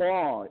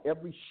flaw,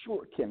 every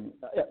shortcoming,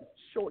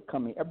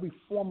 every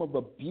form of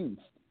abuse,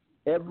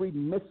 every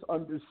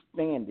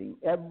misunderstanding,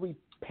 every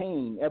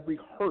pain, every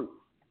hurt,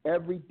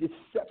 every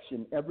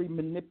deception, every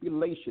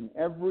manipulation,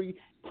 every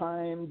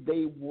time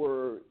they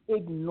were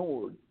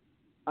ignored.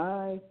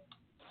 I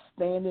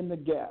stand in the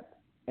gap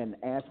and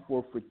ask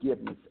for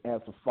forgiveness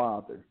as a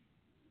father.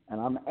 And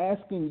I'm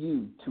asking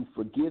you to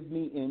forgive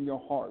me in your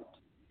heart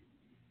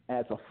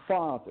as a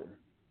father.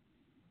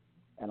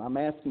 And I'm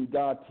asking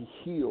God to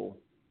heal,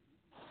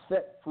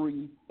 set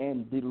free,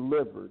 and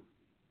deliver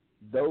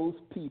those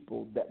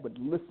people that would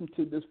listen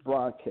to this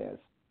broadcast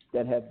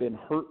that have been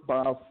hurt by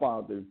our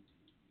father.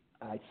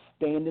 I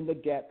stand in the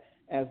gap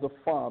as a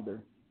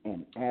father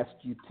and ask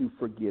you to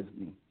forgive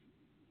me.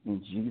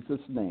 In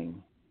Jesus'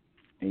 name,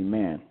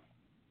 amen.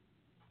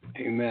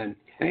 Amen.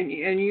 And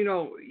you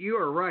know, you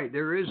are right.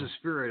 There is a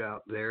spirit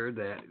out there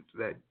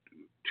that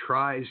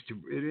tries to,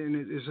 and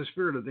it is a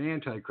spirit of the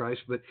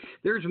Antichrist, but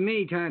there's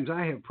many times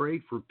I have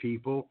prayed for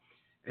people,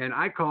 and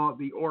I call it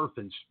the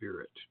orphan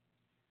spirit,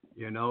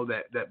 you know,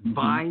 that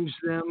binds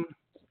them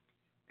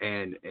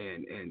and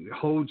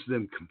holds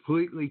them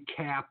completely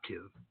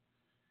captive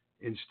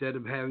instead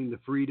of having the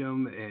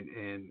freedom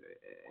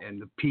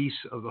and the peace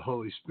of the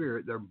Holy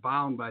Spirit. They're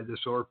bound by this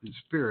orphan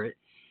spirit.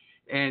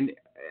 And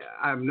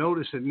I've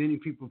noticed that many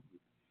people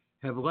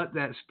have let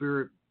that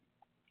spirit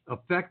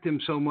affect them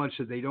so much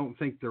that they don't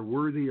think they're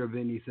worthy of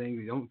anything.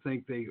 They don't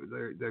think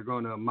they're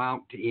going to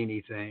amount to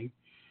anything.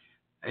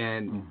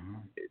 And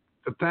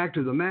the fact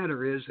of the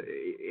matter is,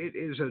 it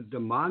is a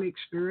demonic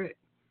spirit.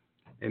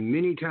 And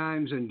many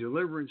times in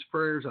deliverance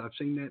prayers, I've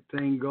seen that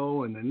thing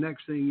go, and the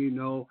next thing you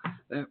know,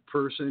 that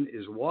person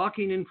is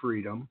walking in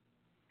freedom.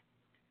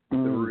 The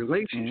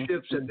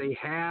relationships that they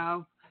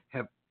have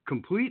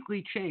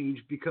completely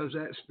changed because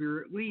that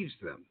spirit leaves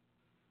them.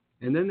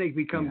 And then they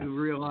become to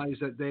realize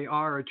that they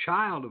are a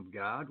child of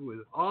God with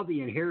all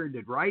the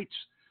inherited rights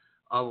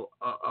of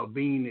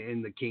being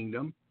in the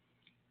kingdom.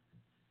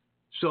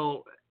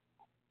 So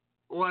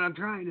what I'm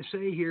trying to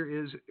say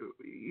here is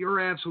you're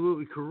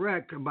absolutely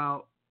correct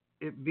about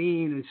it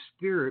being a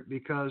spirit,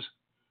 because,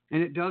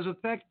 and it does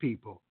affect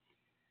people.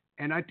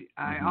 And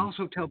I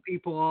also tell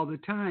people all the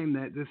time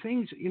that the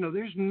things, you know,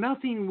 there's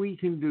nothing we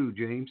can do,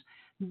 James,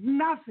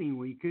 nothing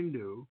we can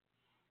do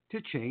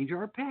to change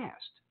our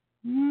past.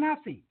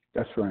 Nothing.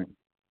 That's right.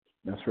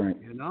 That's right.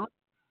 You know,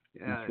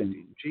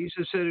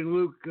 Jesus said in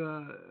Luke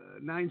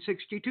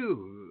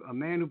 9:62, a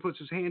man who puts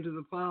his hand to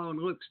the plow and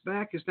looks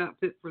back is not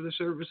fit for the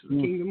service of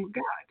the kingdom of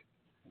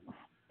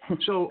God.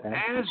 So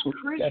as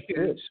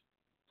Christians,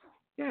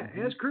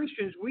 as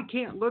Christians, we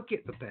can't look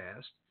at the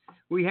past.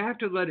 We have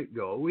to let it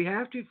go. We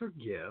have to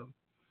forgive.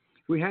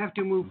 We have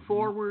to move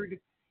forward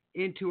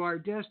into our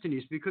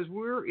destinies, because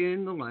we're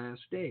in the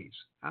last days.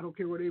 I don't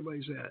care what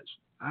anybody says.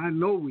 I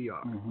know we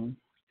are.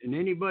 And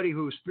anybody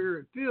who's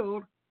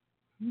spirit-filled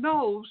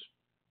knows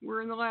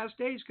we're in the last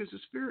days, because the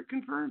Spirit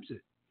confirms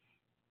it.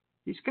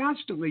 He's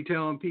constantly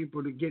telling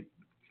people to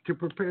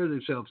prepare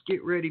themselves,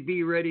 get ready,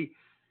 be ready,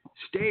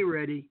 stay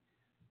ready,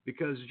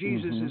 because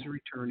Jesus is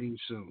returning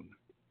soon.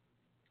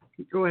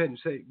 Go ahead and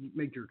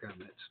make your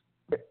comments.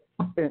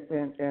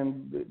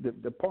 And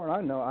the part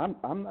I know,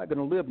 I'm not going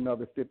to live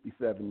another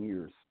 57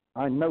 years.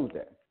 I know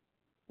that.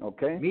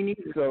 Okay? Me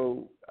neither.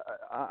 So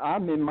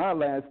I'm in my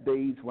last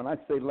days. When I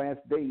say last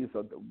days,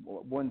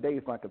 one day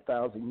is like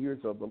 1,000 years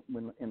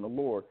in the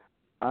Lord.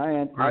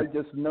 I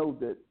just know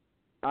that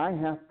I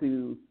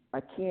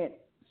can't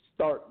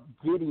start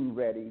getting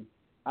ready.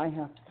 I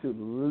have to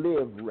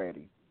live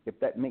ready, if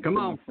that makes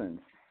any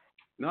sense.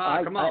 No,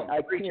 come on.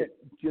 I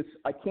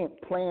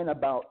can't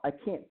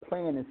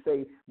plan and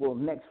say, well,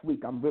 next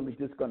week I'm really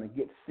just going to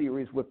get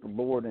serious with the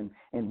Lord and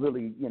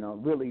really,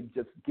 really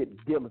just get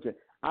diligent.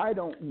 I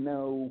don't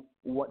know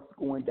what's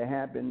going to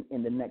happen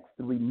in the next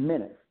 3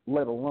 minutes,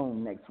 let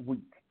alone next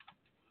week.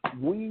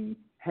 We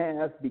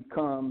have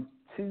become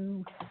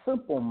too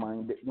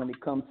simple-minded when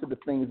it comes to the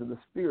things of the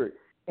Spirit,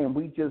 and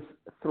we just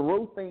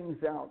throw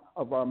things out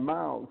of our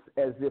mouths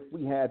as if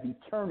we have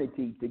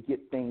eternity to get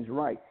things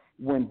right,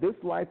 when this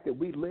life that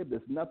we live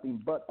is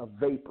nothing but a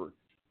vapor,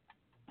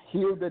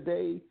 here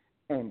today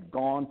and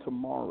gone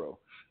tomorrow.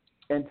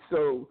 And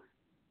so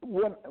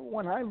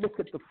when I look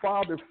at the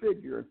father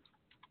figure,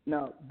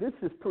 now this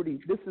is pretty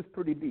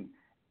deep.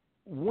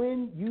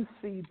 When you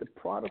see the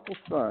prodigal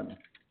son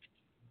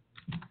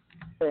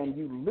and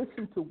you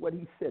listen to what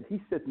he said,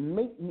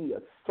 make me a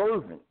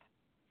servant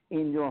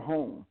in your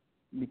home,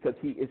 because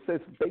it says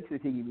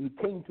basically he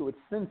came to his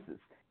senses.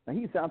 Now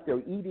he's out there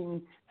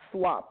eating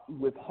slop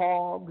with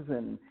hogs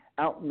and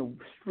out in the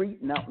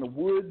street and out in the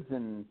woods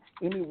and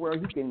anywhere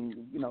he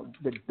can,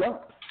 the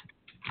dumps.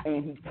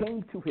 And he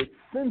came to his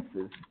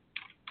senses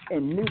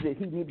and knew that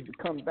he needed to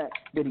come back,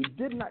 that he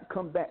did not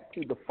come back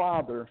to the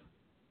Father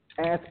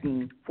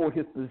asking for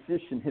his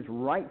position, his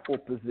rightful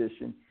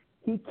position.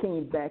 He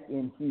came back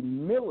in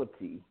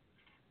humility,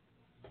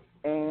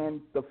 and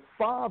the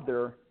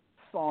Father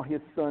saw his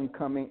son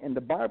coming, and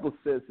the Bible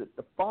says that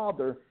the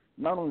Father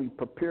not only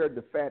prepared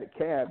the fatted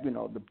calf,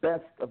 the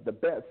best of the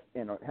best,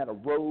 and had a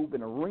robe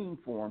and a ring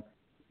for him,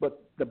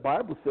 but the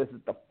Bible says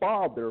that the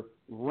Father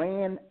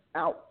ran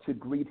out to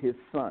greet his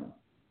son.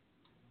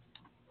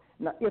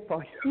 Now, if a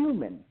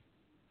human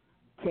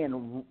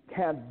can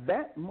have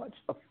that much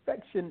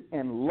affection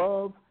and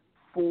love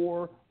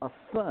for a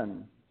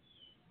son,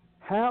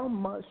 how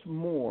much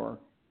more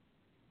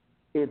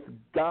is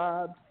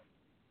God's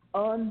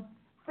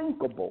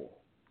unthinkable,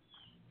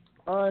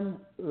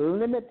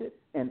 unlimited,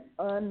 and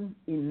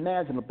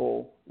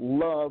unimaginable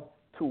love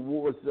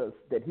towards us,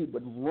 that he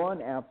would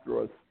run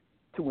after us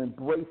to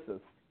embrace us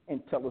and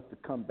tell us to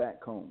come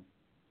back home.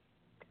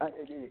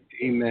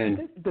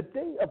 Amen. The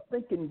day of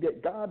thinking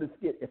that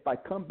if I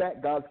come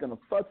back, God's going to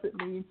fuss at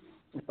me,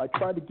 If I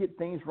try to get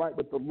things right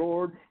with the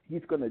Lord,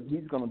 He's gonna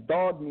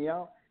dog me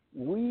out.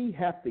 We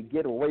have to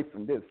get away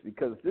from this,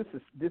 because this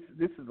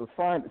is a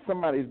sign that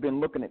somebody's been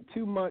looking at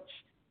too much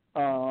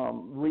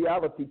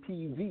reality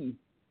TV,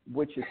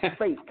 which is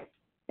fake,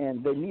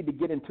 and they need to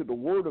get into the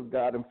Word of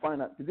God and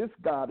find out that this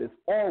God is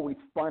always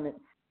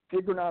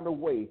figuring out a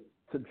way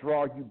to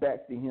draw you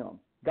back to Him.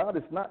 God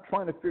is not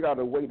trying to figure out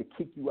a way to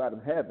kick you out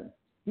of heaven.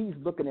 He's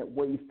looking at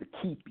ways to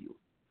keep you.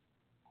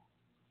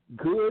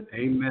 Good,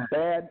 Amen.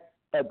 Bad,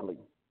 ugly.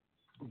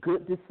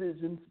 Good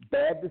decisions,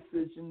 bad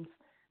decisions,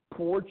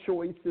 poor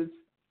choices,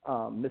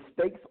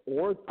 mistakes,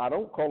 or I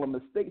don't call them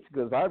mistakes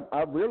because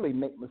I really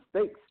make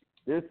mistakes.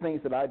 There's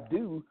things that I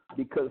do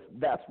because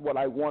that's what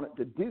I wanted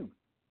to do.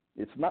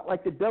 It's not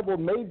like the devil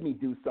made me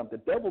do something.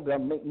 The devil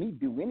doesn't make me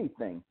do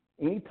anything.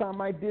 Anytime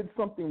I did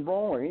something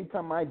wrong or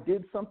anytime I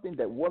did something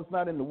that was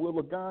not in the will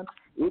of God,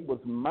 it was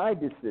my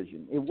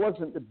decision. It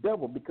wasn't the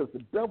devil, because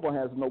the devil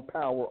has no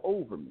power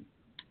over me.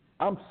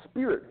 I'm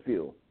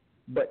spirit-filled,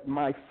 but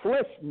my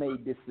flesh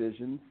made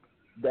decisions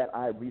that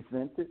I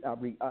resented,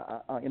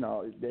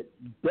 that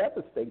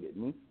devastated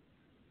me,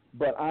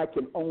 but I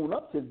can own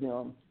up to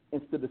them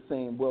instead of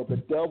saying, well, the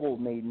devil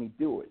made me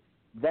do it.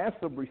 That's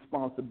a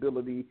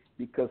responsibility,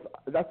 because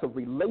that's a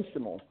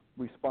relational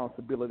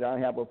responsibility I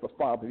have of the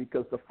Father,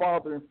 because the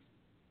Father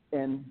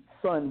and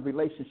Son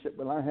relationship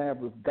that I have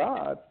with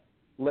God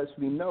lets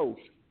me know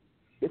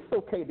it's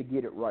okay to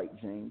get it right,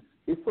 James.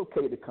 It's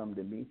okay to come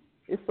to me.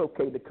 It's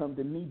okay to come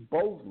to me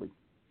boldly.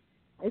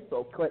 It's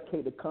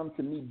okay to come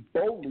to me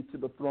boldly to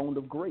the throne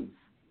of grace.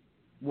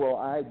 Well,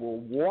 I will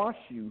wash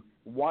you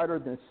whiter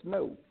than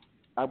snow.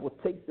 I will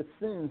take the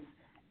sins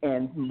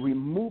and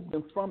remove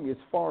them from you as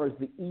far as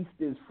the east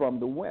is from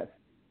the west.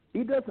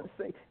 He doesn't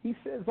say, he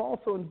says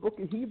also in the book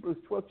of Hebrews,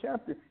 12th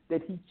chapter,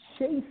 that he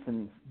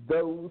chastens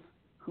those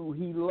who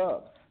he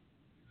loves.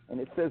 And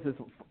it says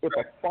if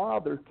a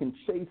father can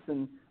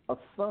chasten a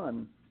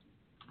son,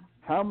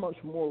 how much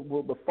more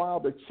will the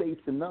Father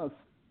chasten us,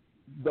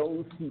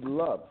 those he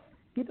loves?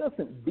 He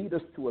doesn't beat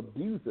us to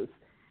abuse us.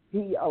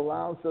 He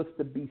allows us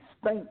to be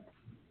spanked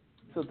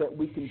so that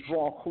we can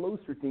draw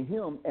closer to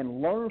him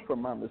and learn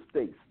from our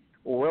mistakes,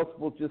 or else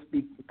we'll just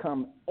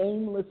become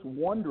aimless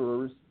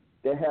wanderers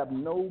that have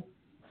no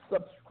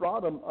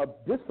substratum of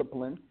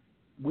discipline.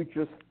 We're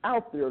just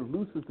out there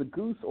loose as a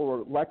goose,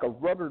 or like a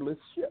rudderless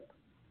ship,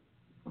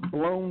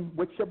 blown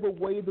whichever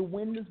way the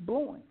wind is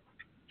blowing.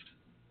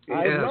 Yes.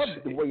 I love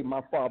the way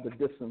my Father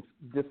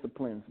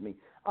disciplines me.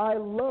 I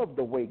love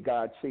the way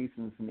God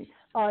chastens me.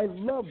 I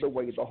love the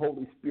way the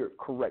Holy Spirit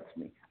corrects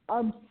me.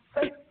 I'm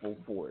thankful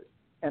for it.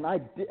 And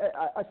I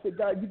said,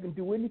 God, you can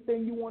do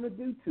anything you want to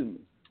do to me.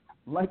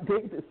 Like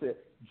David said,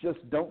 just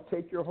don't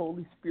take your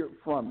Holy Spirit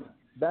from me.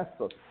 That's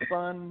a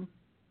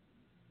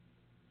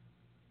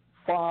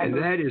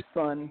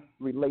father-son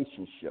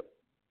relationship.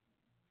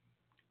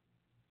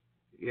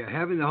 Yeah,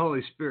 having the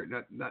Holy Spirit.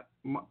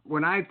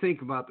 When I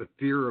think about the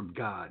fear of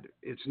God,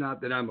 it's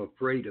not that I'm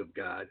afraid of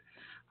God.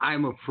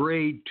 I'm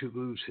afraid to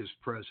lose his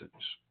presence.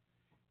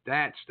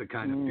 That's the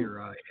kind of fear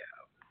I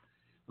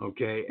have.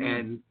 Okay?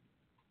 And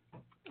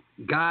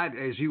God,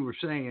 as you were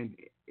saying,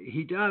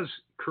 he does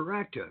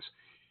correct us.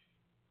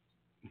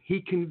 He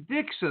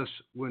convicts us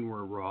when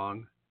we're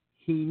wrong.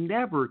 He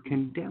never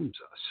condemns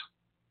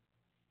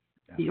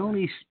us. He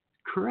only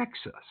corrects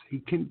us. He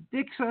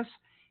convicts us.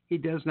 He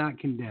does not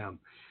condemn.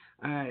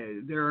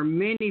 There are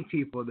many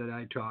people that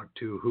I talk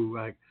to who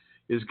like,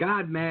 is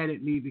God mad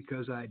at me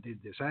because I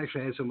did this? I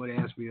actually had somebody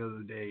ask me the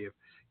other day if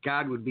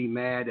God would be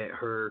mad at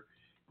her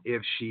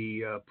if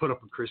she put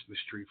up a Christmas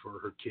tree for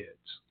her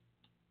kids.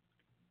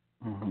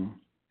 Mm-hmm.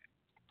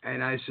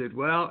 And I said,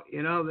 well,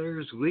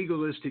 there's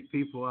legalistic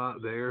people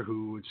out there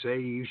who would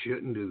say you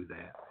shouldn't do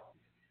that.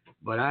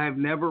 But I've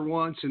never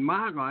once in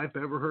my life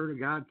ever heard of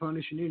God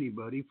punishing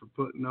anybody for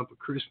putting up a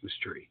Christmas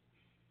tree.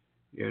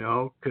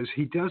 Because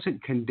he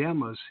doesn't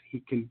condemn us,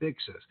 he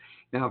convicts us.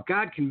 Now, if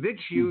God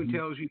convicts you and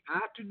tells you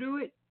not to do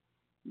it,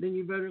 then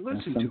you better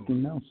listen to him.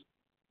 Something else.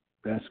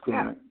 That's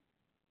correct. Yeah.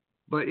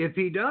 But if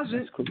he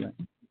doesn't,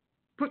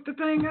 put the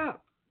thing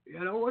up.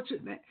 What's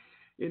it?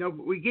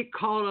 We get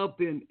caught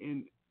up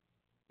in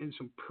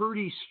some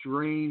pretty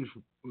strange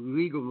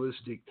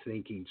legalistic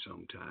thinking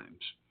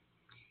sometimes.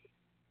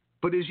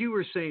 But as you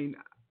were saying,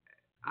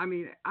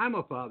 I'm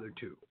a father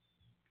too.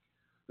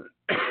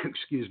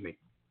 Excuse me.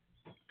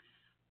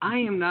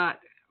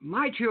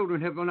 My children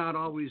have not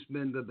always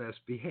been the best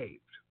behaved.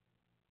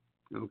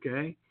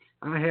 Okay?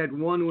 I had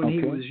one when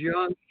he was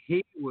young.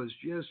 He was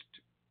just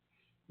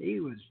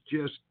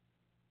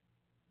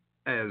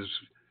as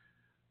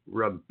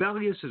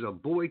rebellious as a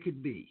boy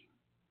could be.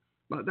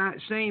 But that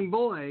same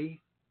boy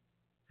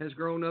has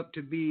grown up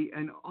to be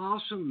an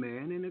awesome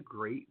man and a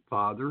great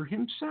father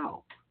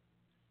himself.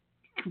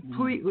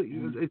 Completely,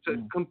 it's a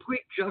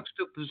complete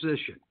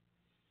juxtaposition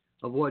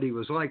of what he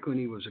was like when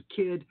he was a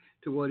kid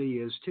to what he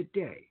is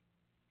today.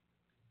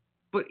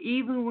 But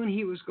even when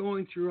he was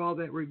going through all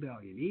that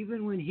rebellion,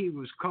 even when he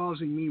was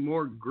causing me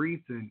more grief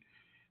than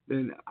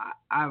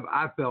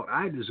I felt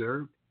I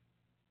deserved,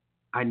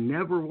 I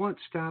never once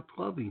stopped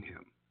loving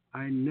him.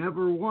 I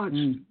never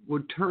once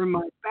would turn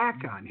my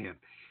back on him.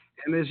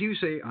 And as you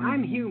say,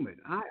 I'm human.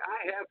 I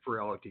have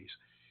frailties.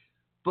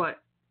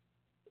 But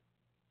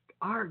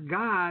our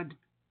God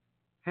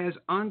has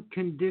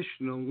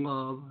unconditional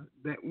love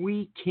that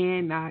we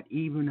cannot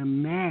even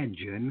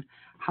imagine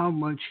how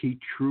much he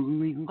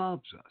truly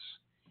loves us.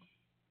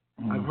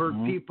 I've heard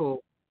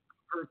people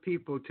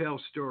tell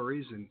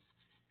stories,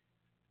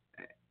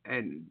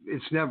 and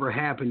it's never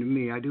happened to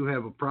me. I do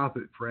have a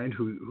prophet friend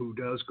who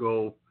does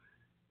go,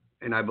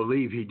 and I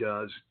believe he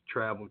does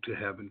travel to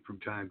heaven from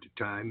time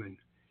to time and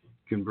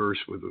converse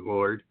with the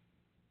Lord.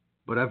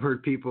 But I've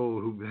heard people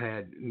who've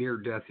had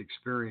near-death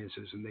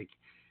experiences,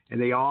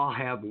 and they all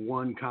have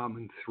one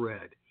common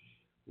thread.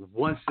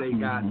 Once they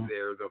got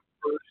there, the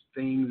first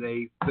thing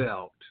they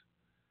felt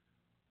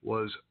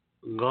was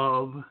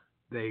love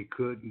they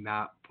could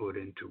not put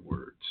into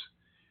words.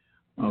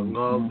 A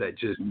love that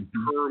just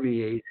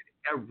permeated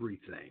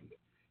everything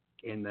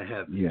in the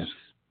heavens. Yes.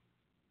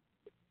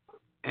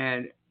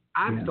 And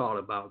I've thought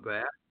about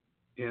that.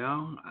 You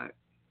know,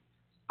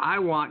 I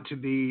want to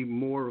be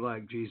more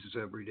like Jesus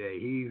every day.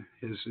 He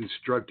has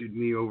instructed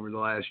me over the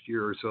last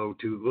year or so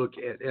to look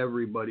at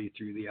everybody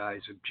through the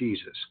eyes of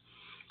Jesus.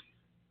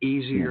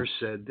 Easier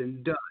said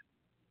than done.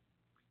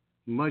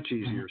 Much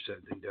easier said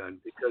than done.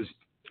 Because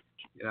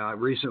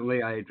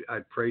recently I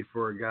prayed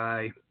for a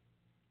guy,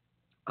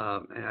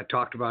 and I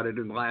talked about it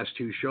in the last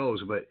two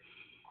shows, but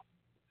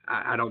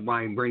I don't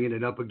mind bringing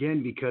it up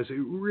again because it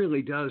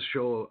really does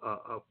show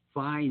a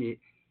fine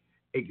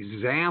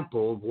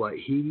example of what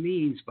he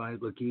means by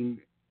looking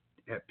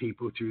at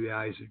people through the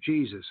eyes of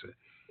Jesus.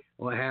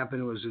 What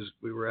happened was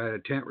we were at a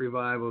tent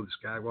revival. This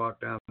guy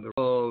walked down the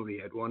road. He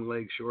had one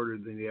leg shorter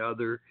than the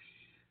other.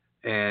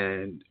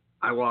 And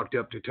I walked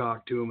up to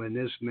talk to him, and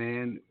this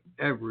man,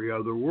 every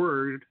other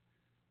word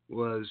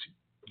was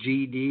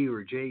GD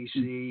or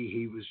JC.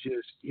 He was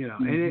just,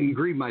 and it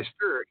grieved my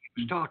spirit.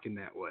 He was talking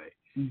that way.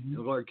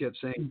 The Lord kept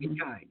saying, be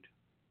kind,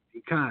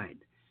 be kind.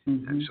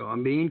 And so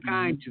I'm being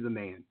kind to the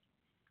man.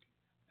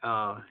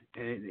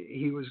 And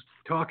he was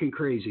talking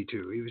crazy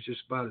too. He was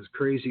just about as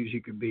crazy as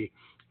you could be.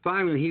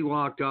 Finally, he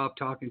walked off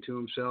talking to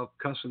himself,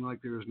 cussing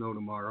like there was no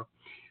tomorrow.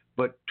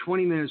 But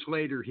 20 minutes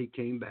later, he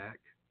came back,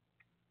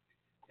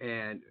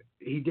 and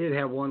he did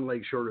have one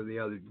leg shorter than the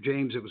other.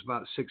 James, it was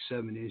about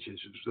 6-7 inches.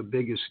 It was the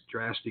biggest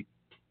drastic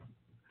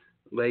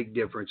leg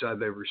difference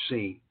I've ever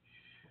seen.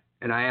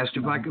 And I asked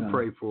if I could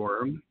pray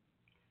for him.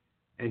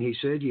 And he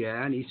said,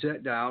 yeah. And he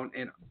sat down,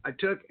 and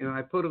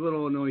I put a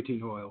little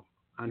anointing oil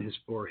on his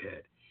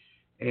forehead.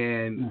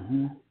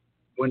 And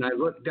when I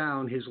looked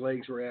down, his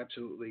legs were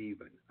absolutely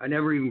even. I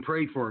never even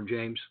prayed for him,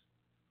 James.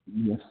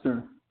 Yes,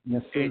 sir.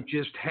 Yes, sir. It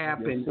just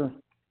happened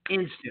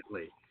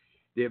instantly.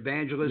 The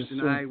evangelist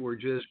and I were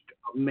just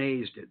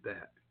amazed at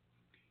that.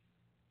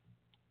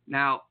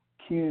 Now,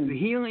 the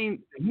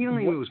healing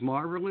was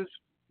marvelous.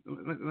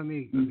 Let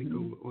me go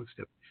one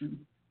step.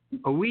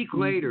 A week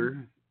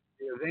later,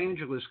 the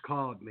evangelist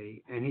called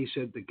me, and he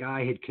said the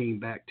guy had came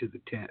back to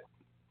the tent.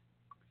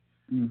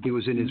 He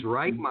was in his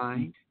right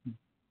mind.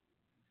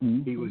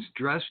 He was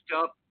dressed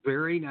up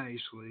very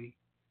nicely.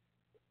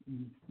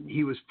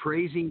 He was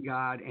praising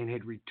God and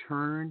had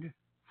returned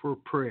for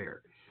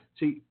prayer.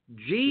 See,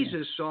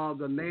 Jesus saw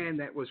the man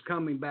that was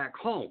coming back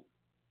home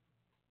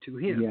to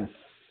him. Yes.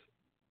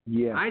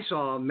 Yes. I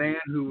saw a man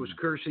who was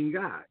cursing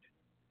God.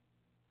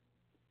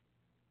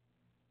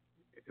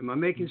 Am I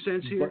making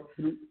sense here?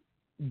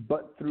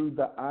 But through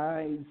the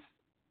eyes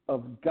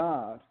of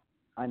God,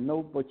 I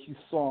know what you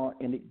saw,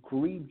 and it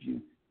grieved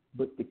you.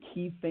 But the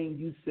key thing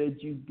you said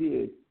you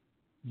did,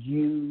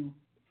 you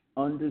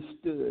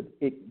understood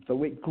it.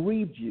 So it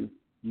grieved you.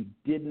 You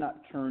did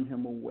not turn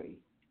him away.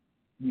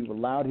 You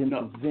allowed him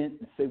to vent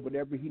and say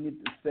whatever he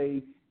needed to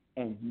say,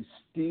 and you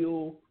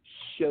still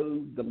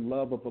showed the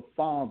love of a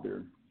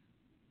father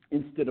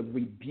instead of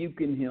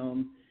rebuking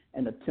him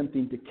and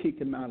attempting to kick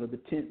him out of the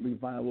tent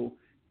revival.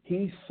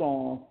 He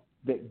saw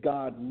that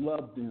God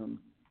loved him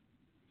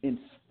in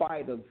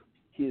spite of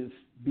his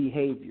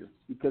behavior,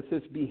 because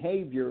his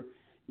behavior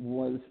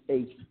was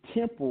a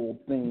temporal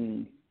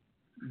thing,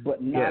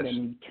 but not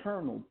an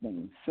eternal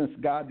thing. Since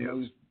God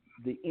knows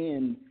the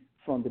end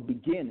from the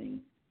beginning,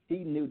 he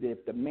knew that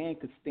if the man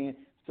could stand.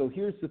 So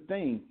here's the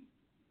thing.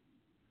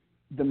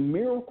 The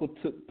miracle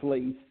took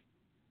place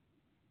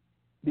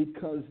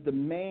because the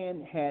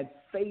man had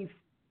faith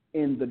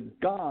in the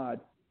God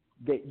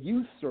that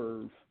you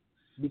serve,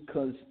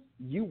 because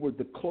you were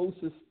the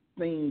closest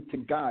thing to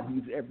God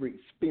he's ever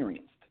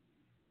experienced.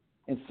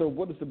 And so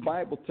what does the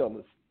Bible tell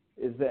us?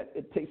 Is that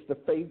it takes the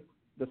faith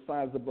the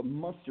size of a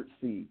mustard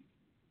seed.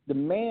 The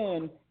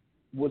man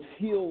was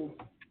healed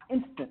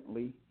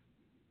instantly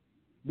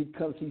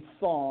because he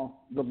saw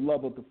the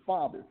love of the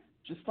Father,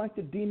 just like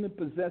the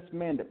demon-possessed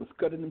man that was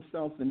cutting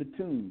himself in the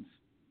tombs.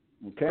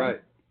 Okay?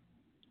 Right.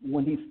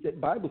 The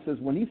Bible says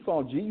when he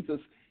saw Jesus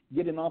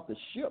getting off the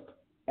ship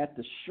at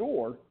the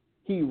shore,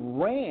 he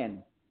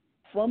ran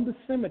from the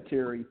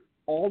cemetery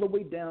all the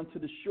way down to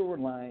the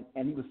shoreline,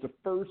 and he was the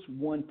first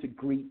one to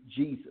greet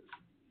Jesus.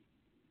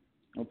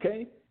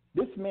 Okay?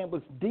 This man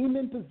was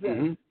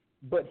demon-possessed,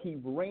 but he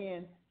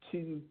ran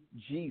to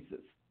Jesus.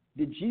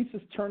 Did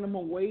Jesus turn him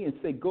away and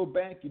say, go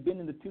back, you've been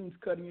in the tombs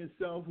cutting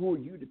yourself, who are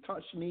you to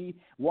touch me?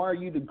 Why are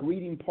you the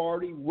greeting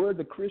party? We're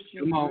the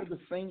Christians, we're the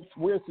saints,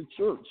 where's the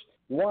church?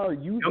 Why are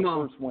you the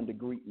first one to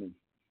greet me?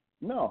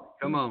 No.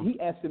 He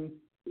asked him,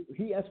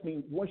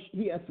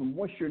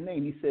 what's your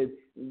name? He said,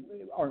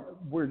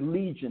 we're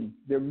legion,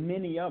 there are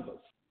many of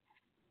us.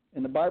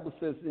 And the Bible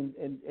says,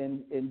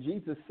 and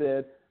Jesus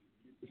said,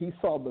 he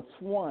saw the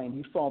swine,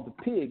 he saw the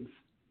pigs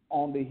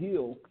on the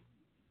hill,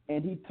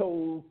 and he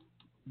told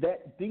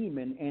that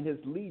demon and his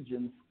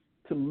legions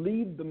to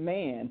leave the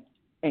man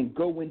and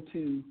go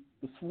into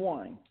the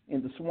swine.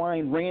 And the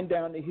swine ran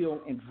down the hill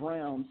and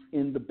drowned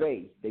in the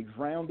bay. They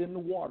drowned in the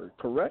water,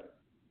 correct?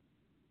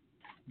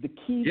 The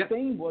key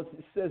thing was,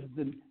 it says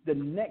the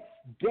next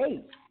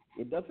day.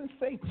 It doesn't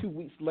say 2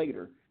 weeks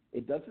later.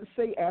 It doesn't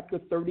say after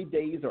 30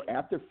 days or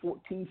after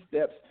 14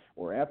 steps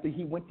or after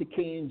he went to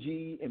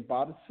K&G and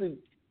bought a suit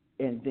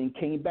and then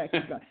came back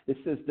to God. It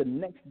says the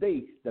next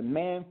day the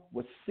man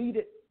was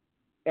seated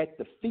at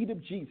the feet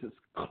of Jesus,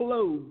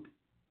 clothed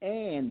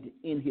and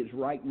in his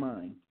right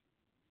mind.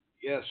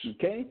 Yes.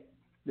 Okay?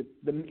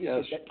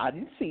 I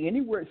didn't see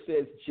anywhere it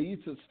says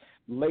Jesus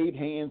laid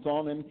hands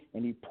on him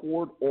and he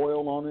poured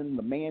oil on him and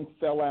the man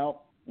fell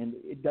out, and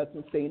it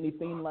doesn't say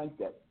anything like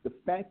that. The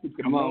fact that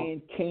the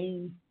man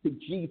came to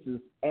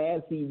Jesus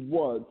as he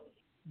was,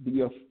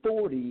 the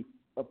authority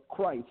of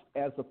Christ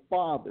as a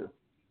father,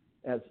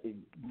 as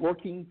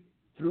working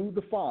through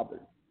the Father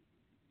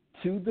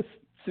to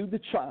the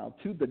child,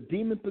 to the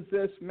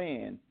demon-possessed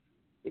man,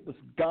 it was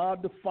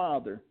God the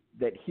Father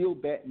that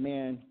healed that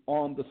man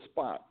on the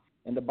spot.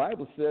 And the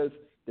Bible says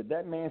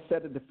that man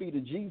sat at the feet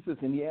of Jesus,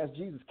 and he asked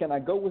Jesus, can I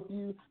go with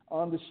you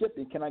on the ship?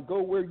 And can I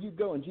go where you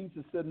go? And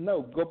Jesus said,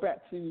 no, go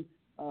back to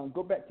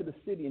the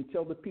city and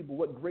tell the people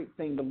what great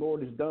thing the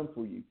Lord has done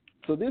for you.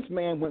 So this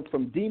man went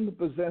from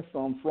demon-possessed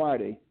on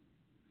Friday,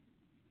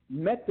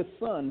 met the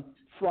Son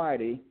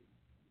Friday,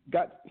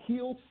 got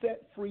healed,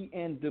 set free,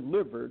 and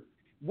delivered,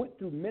 went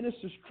through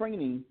minister's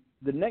training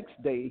the next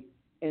day,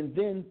 and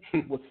then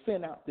was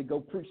sent out to go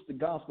preach the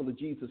gospel of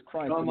Jesus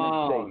Christ the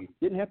next day.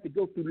 Didn't have to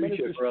go through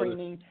minister's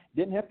training,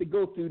 didn't have to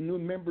go through new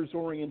members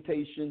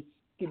orientation.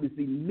 He was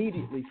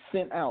immediately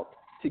sent out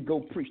to go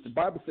preach. The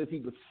Bible says he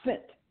was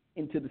sent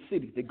into the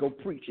city to go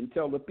preach and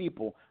tell the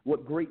people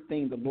what great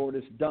thing the Lord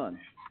has done.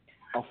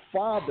 A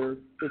father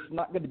is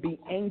not going to be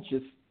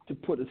anxious to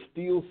put a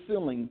steel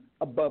ceiling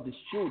above his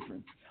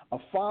children. A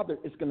father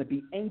is going to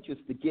be anxious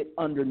to get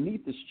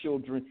underneath his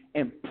children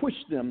and push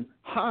them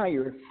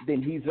higher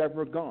than he's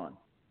ever gone.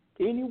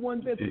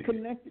 Anyone that's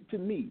connected to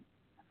me,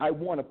 I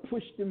want to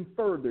push them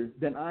further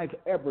than I've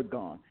ever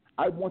gone.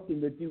 I want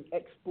them to do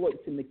exploits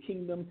in the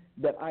kingdom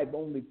that I've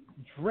only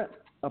dreamt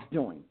of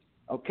doing.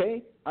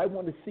 Okay? I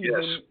want to see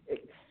them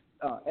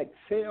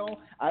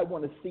excel. I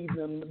want to see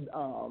them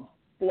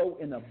flow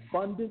in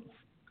abundance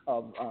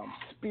of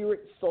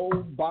spirit, soul,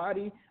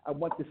 body. I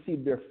want to see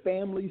their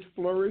families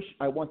flourish.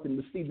 I want them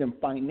to see them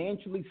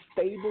financially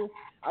stable.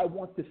 I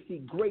want to see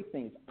great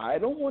things. I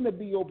don't want to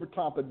be over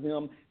top of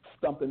them,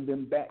 stumping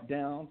them back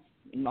down,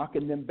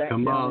 knocking them back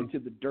down into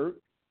the dirt.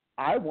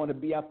 I want to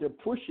be out there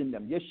pushing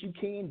them. Yes, you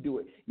can do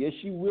it. Yes,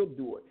 you will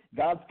do it.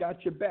 God's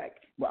got your back.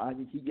 Well,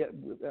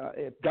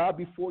 if God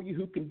before you,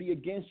 who can be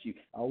against you?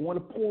 I want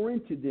to pour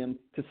into them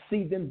to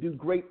see them do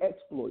great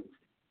exploits.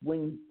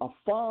 When a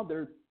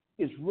father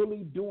is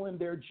really doing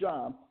their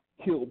job,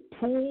 he'll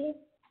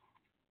pull,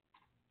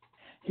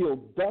 he'll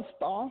dust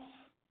off,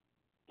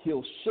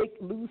 he'll shake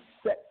loose,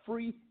 set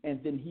free, and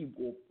then he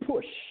will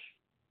push.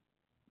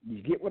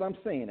 You get what I'm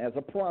saying? As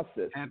a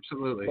process.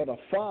 Absolutely. But a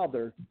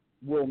father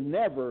will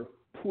never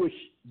push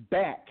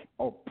back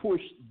or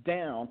push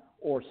down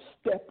or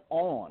step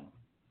on.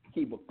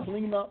 He will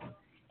clean up,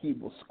 he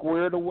will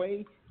square it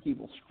away, he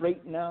will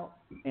straighten out,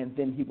 and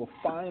then he will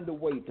find a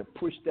way to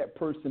push that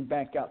person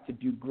back out to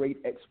do great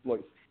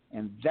exploits.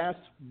 And that's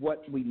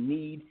what we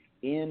need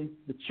in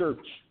the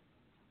church.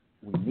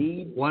 We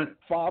need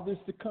fathers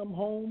to come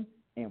home,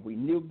 and we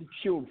need the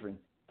children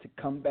to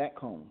come back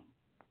home.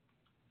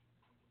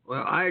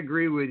 Well, I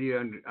agree with you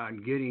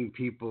on getting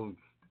people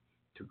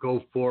to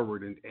go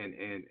forward and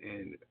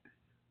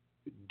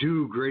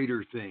do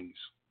greater things.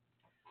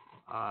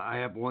 I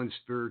have one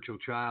spiritual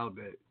child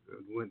that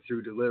went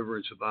through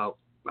deliverance about,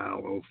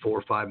 4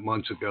 or 5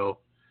 months ago.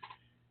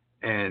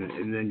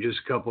 And then just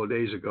a couple of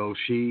days ago,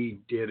 she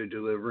did a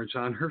deliverance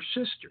on her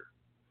sister.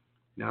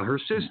 Now, her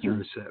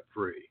sister is set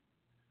free.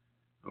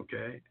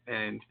 Okay?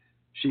 And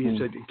she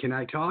said, can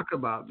I talk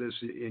about this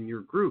in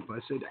your group? I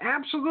said,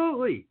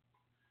 absolutely.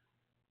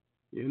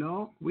 You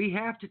know, we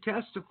have to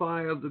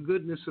testify of the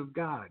goodness of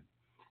God.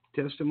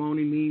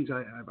 Testimony means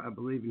I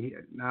believe in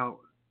Him. Now,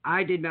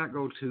 I did not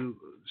go to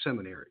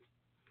seminary.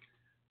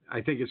 I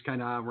think it's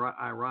kind of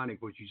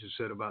ironic what you just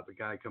said about the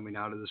guy coming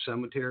out of the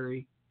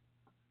cemetery.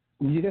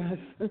 Yes.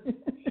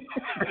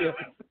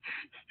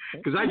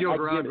 Because I joke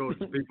around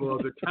with people all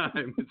the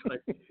time. It's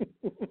like,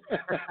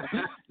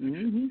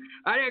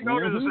 I didn't go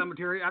to the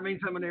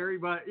seminary,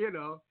 but, you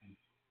know.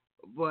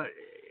 But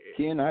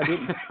Ken,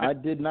 I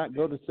did not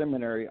go to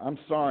seminary. I'm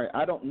sorry.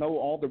 I don't know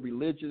all the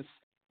religious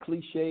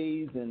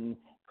cliches and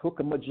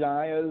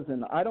hookamajias,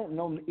 and I don't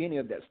know any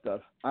of that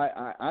stuff.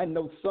 I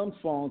know some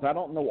songs. I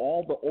don't know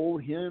all the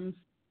old hymns,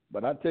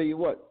 but I tell you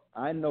what,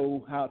 I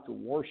know how to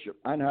worship.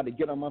 I know how to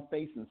get on my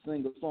face and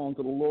sing a song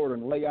to the Lord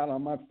and lay out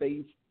on my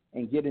face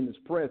and get in His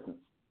presence.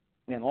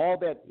 And all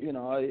that,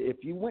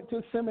 if you went to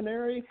a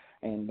seminary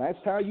and that's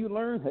how you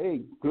learn,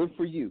 hey, good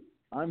for you.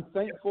 I'm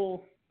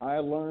thankful I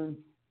learned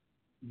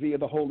via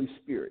the Holy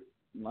Spirit.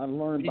 I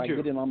learned by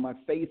getting on my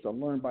face. I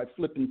learned by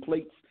flipping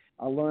plates.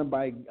 I learned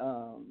by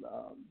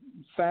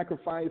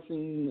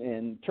sacrificing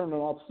and turning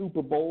off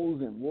Super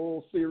Bowls and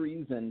World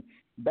Series and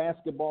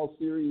basketball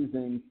series.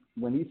 And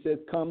when He said,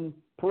 come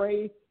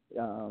pray,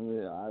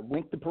 I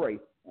went to pray.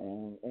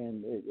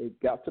 And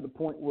it got to the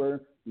point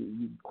where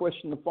you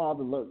question the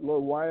Father,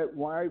 Lord,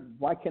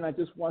 why can't I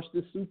just watch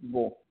this Super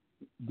Bowl?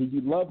 Do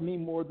you love me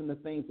more than the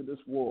things of this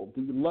world?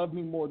 Do you love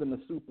me more than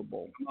the Super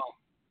Bowl?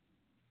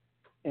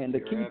 And the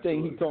key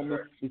thing He told me,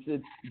 He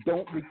said,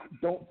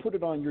 don't put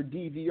it on your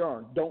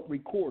DVR. Don't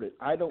record it.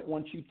 I don't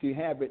want you to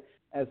have it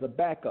as a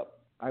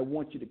backup. I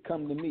want you to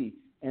come to me.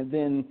 And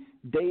then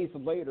days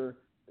later,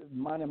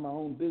 minding my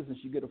own business,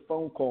 you get a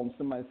phone call and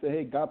somebody say,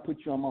 hey, God put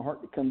you on my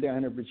heart to come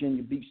down here to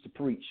Virginia Beach to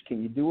preach.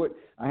 Can you do it?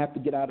 I have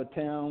to get out of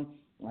town.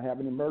 I have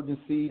an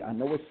emergency. I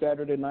know it's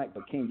Saturday night,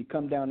 but can you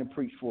come down and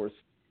preach for us?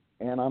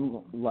 And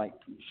I'm like,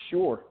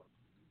 sure,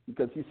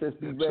 because He says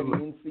be ready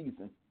in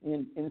season,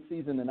 in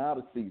season and out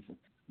of season.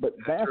 But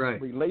that's a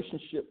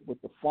relationship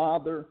with the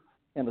Father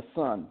and the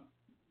Son.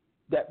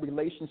 That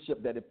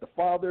relationship that if the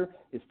Father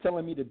is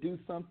telling me to do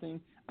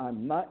something,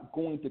 I'm not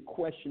going to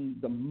question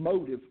the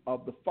motive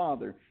of the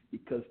Father,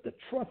 because the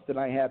trust that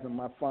I have in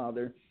my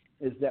Father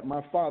is that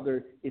my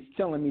Father is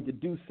telling me to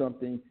do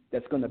something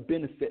that's going to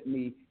benefit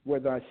me,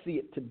 whether I see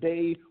it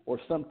today or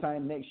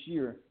sometime next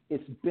year.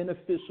 It's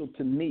beneficial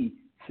to me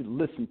to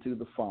listen to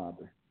the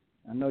Father.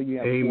 I know you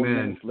have 4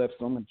 minutes left,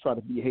 so I'm going to try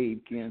to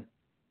behave, Ken.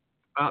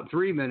 About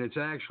 3 minutes,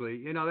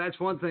 actually. That's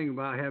one thing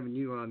about having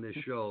you on this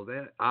show.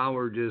 That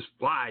hour just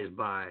flies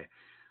by.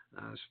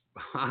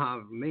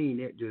 I mean,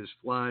 it just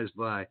flies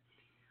by.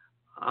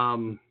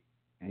 I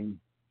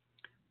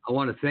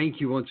want to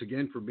thank you once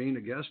again for being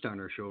a guest on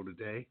our show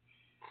today.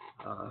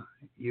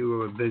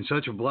 You have been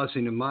such a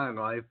blessing in my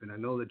life, and I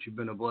know that you've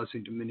been a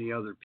blessing to many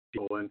other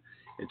people, and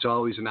it's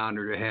always an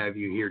honor to have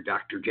you here,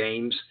 Dr.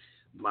 James,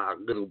 my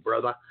little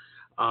brother.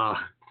 I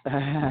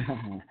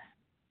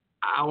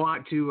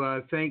want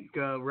to thank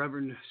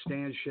Reverend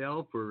Stan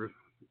Shell for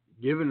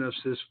giving us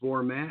this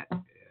format.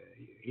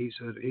 He's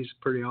a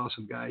pretty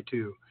awesome guy,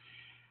 too.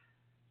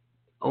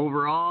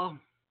 Overall,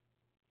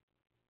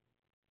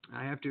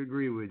 I have to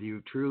agree with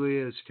you. Truly,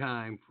 it's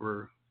time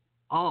for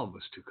all of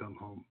us to come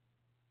home.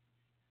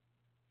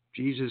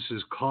 Jesus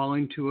is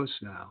calling to us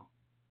now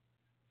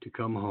to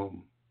come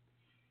home.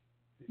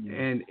 Yeah.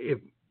 And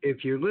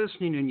if you're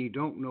listening and you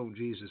don't know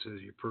Jesus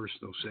as your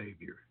personal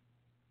Savior,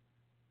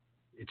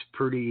 it's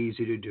pretty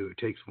easy to do. It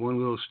takes one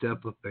little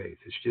step of faith.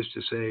 It's just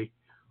to say,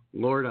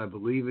 Lord, I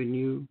believe in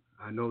you.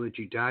 I know that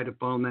you died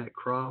upon that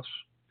cross.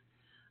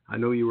 I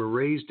know you were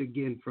raised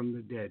again from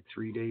the dead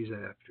 3 days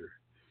after.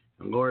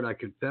 And Lord, I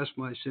confess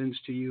my sins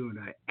to you, and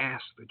I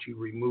ask that you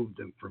remove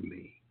them from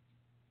me.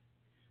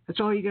 That's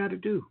all you got to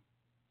do.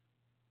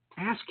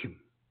 Ask Him.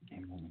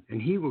 Amen.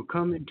 And He will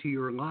come into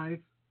your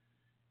life,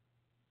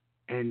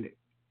 and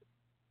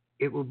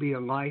it will be a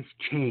life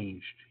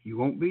changed. You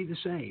won't be the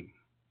same.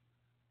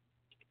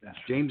 That's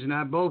James and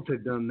I both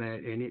have done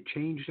that, and it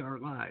changed our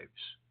lives.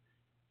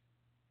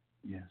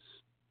 Yes.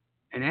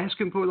 And ask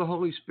Him for the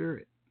Holy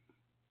Spirit.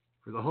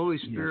 For the Holy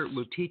Spirit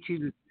will teach you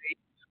the things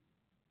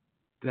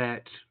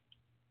that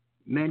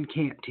men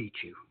can't teach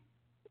you.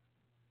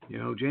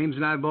 James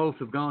and I both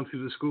have gone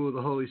through the school of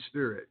the Holy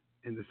Spirit,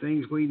 and the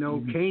things we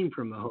know came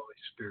from the Holy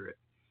Spirit.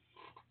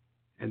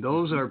 And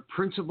those are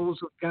principles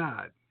of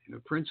God. And a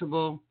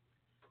principle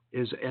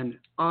is an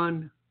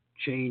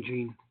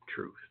unchanging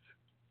truth.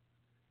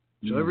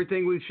 So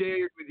everything we've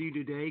shared with you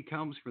today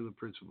comes from the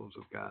principles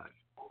of God.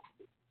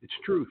 It's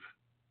truth.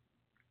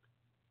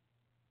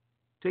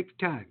 Take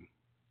the time.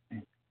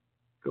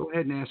 Go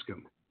ahead and ask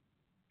Him.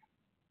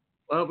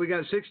 Well, we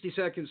got 60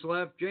 seconds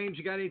left. James,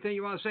 you got anything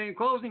you want to say in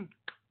closing?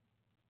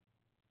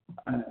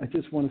 I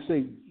just want to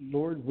say,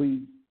 Lord,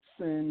 we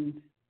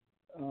send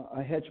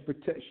a hedge of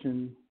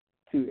protection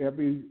to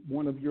every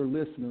one of your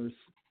listeners,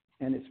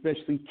 and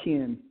especially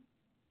Ken.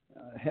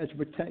 Hedge of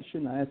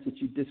protection, I ask that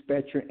you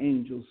dispatch your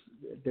angels.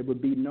 There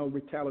would be no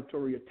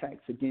retaliatory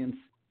attacks against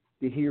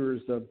the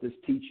hearers of this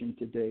teaching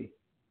today.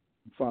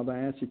 Father,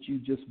 I ask that you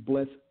just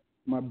bless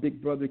my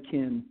big brother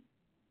Ken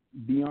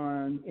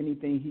beyond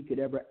anything he could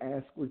ever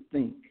ask or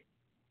think.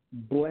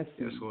 Bless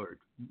him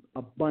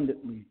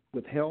abundantly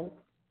with health.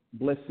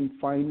 Bless him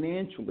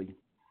financially.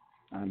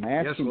 I'm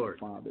asking you,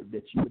 Father,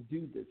 that you would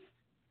do this,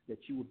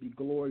 that you would be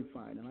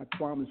glorified. And I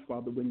promise,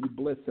 Father, when you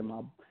bless him,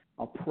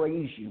 I'll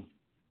praise you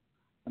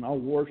and I'll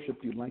worship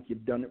you like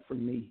you've done it for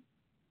me.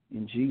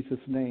 In Jesus'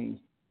 name,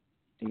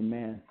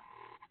 amen.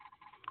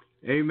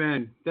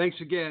 Amen. Thanks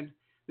again.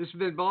 This has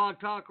been Blog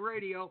Talk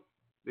Radio,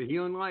 the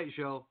Healing Light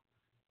Show.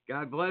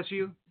 God bless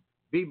you.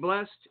 Be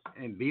blessed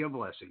and be a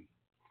blessing.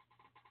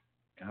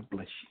 God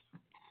bless you.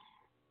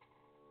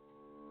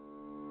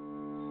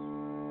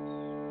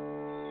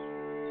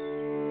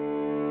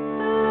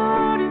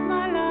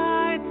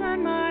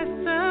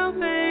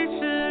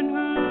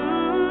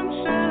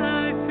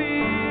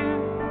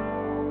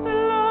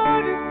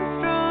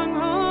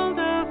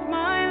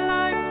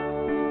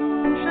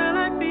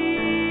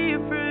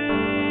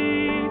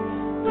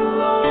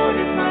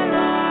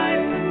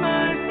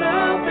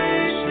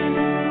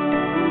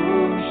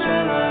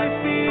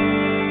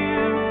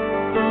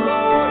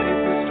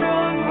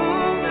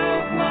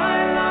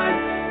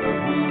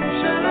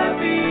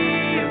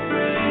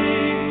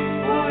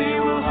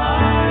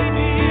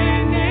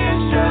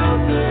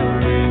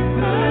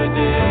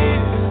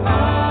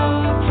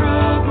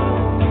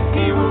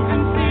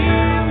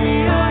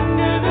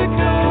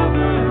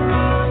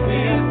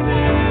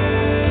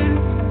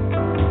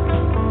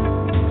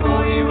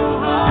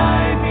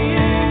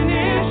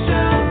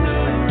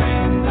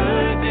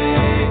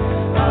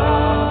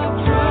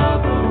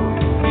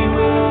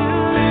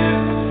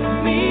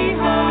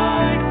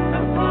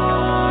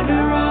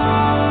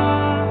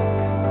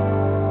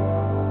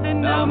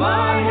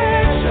 My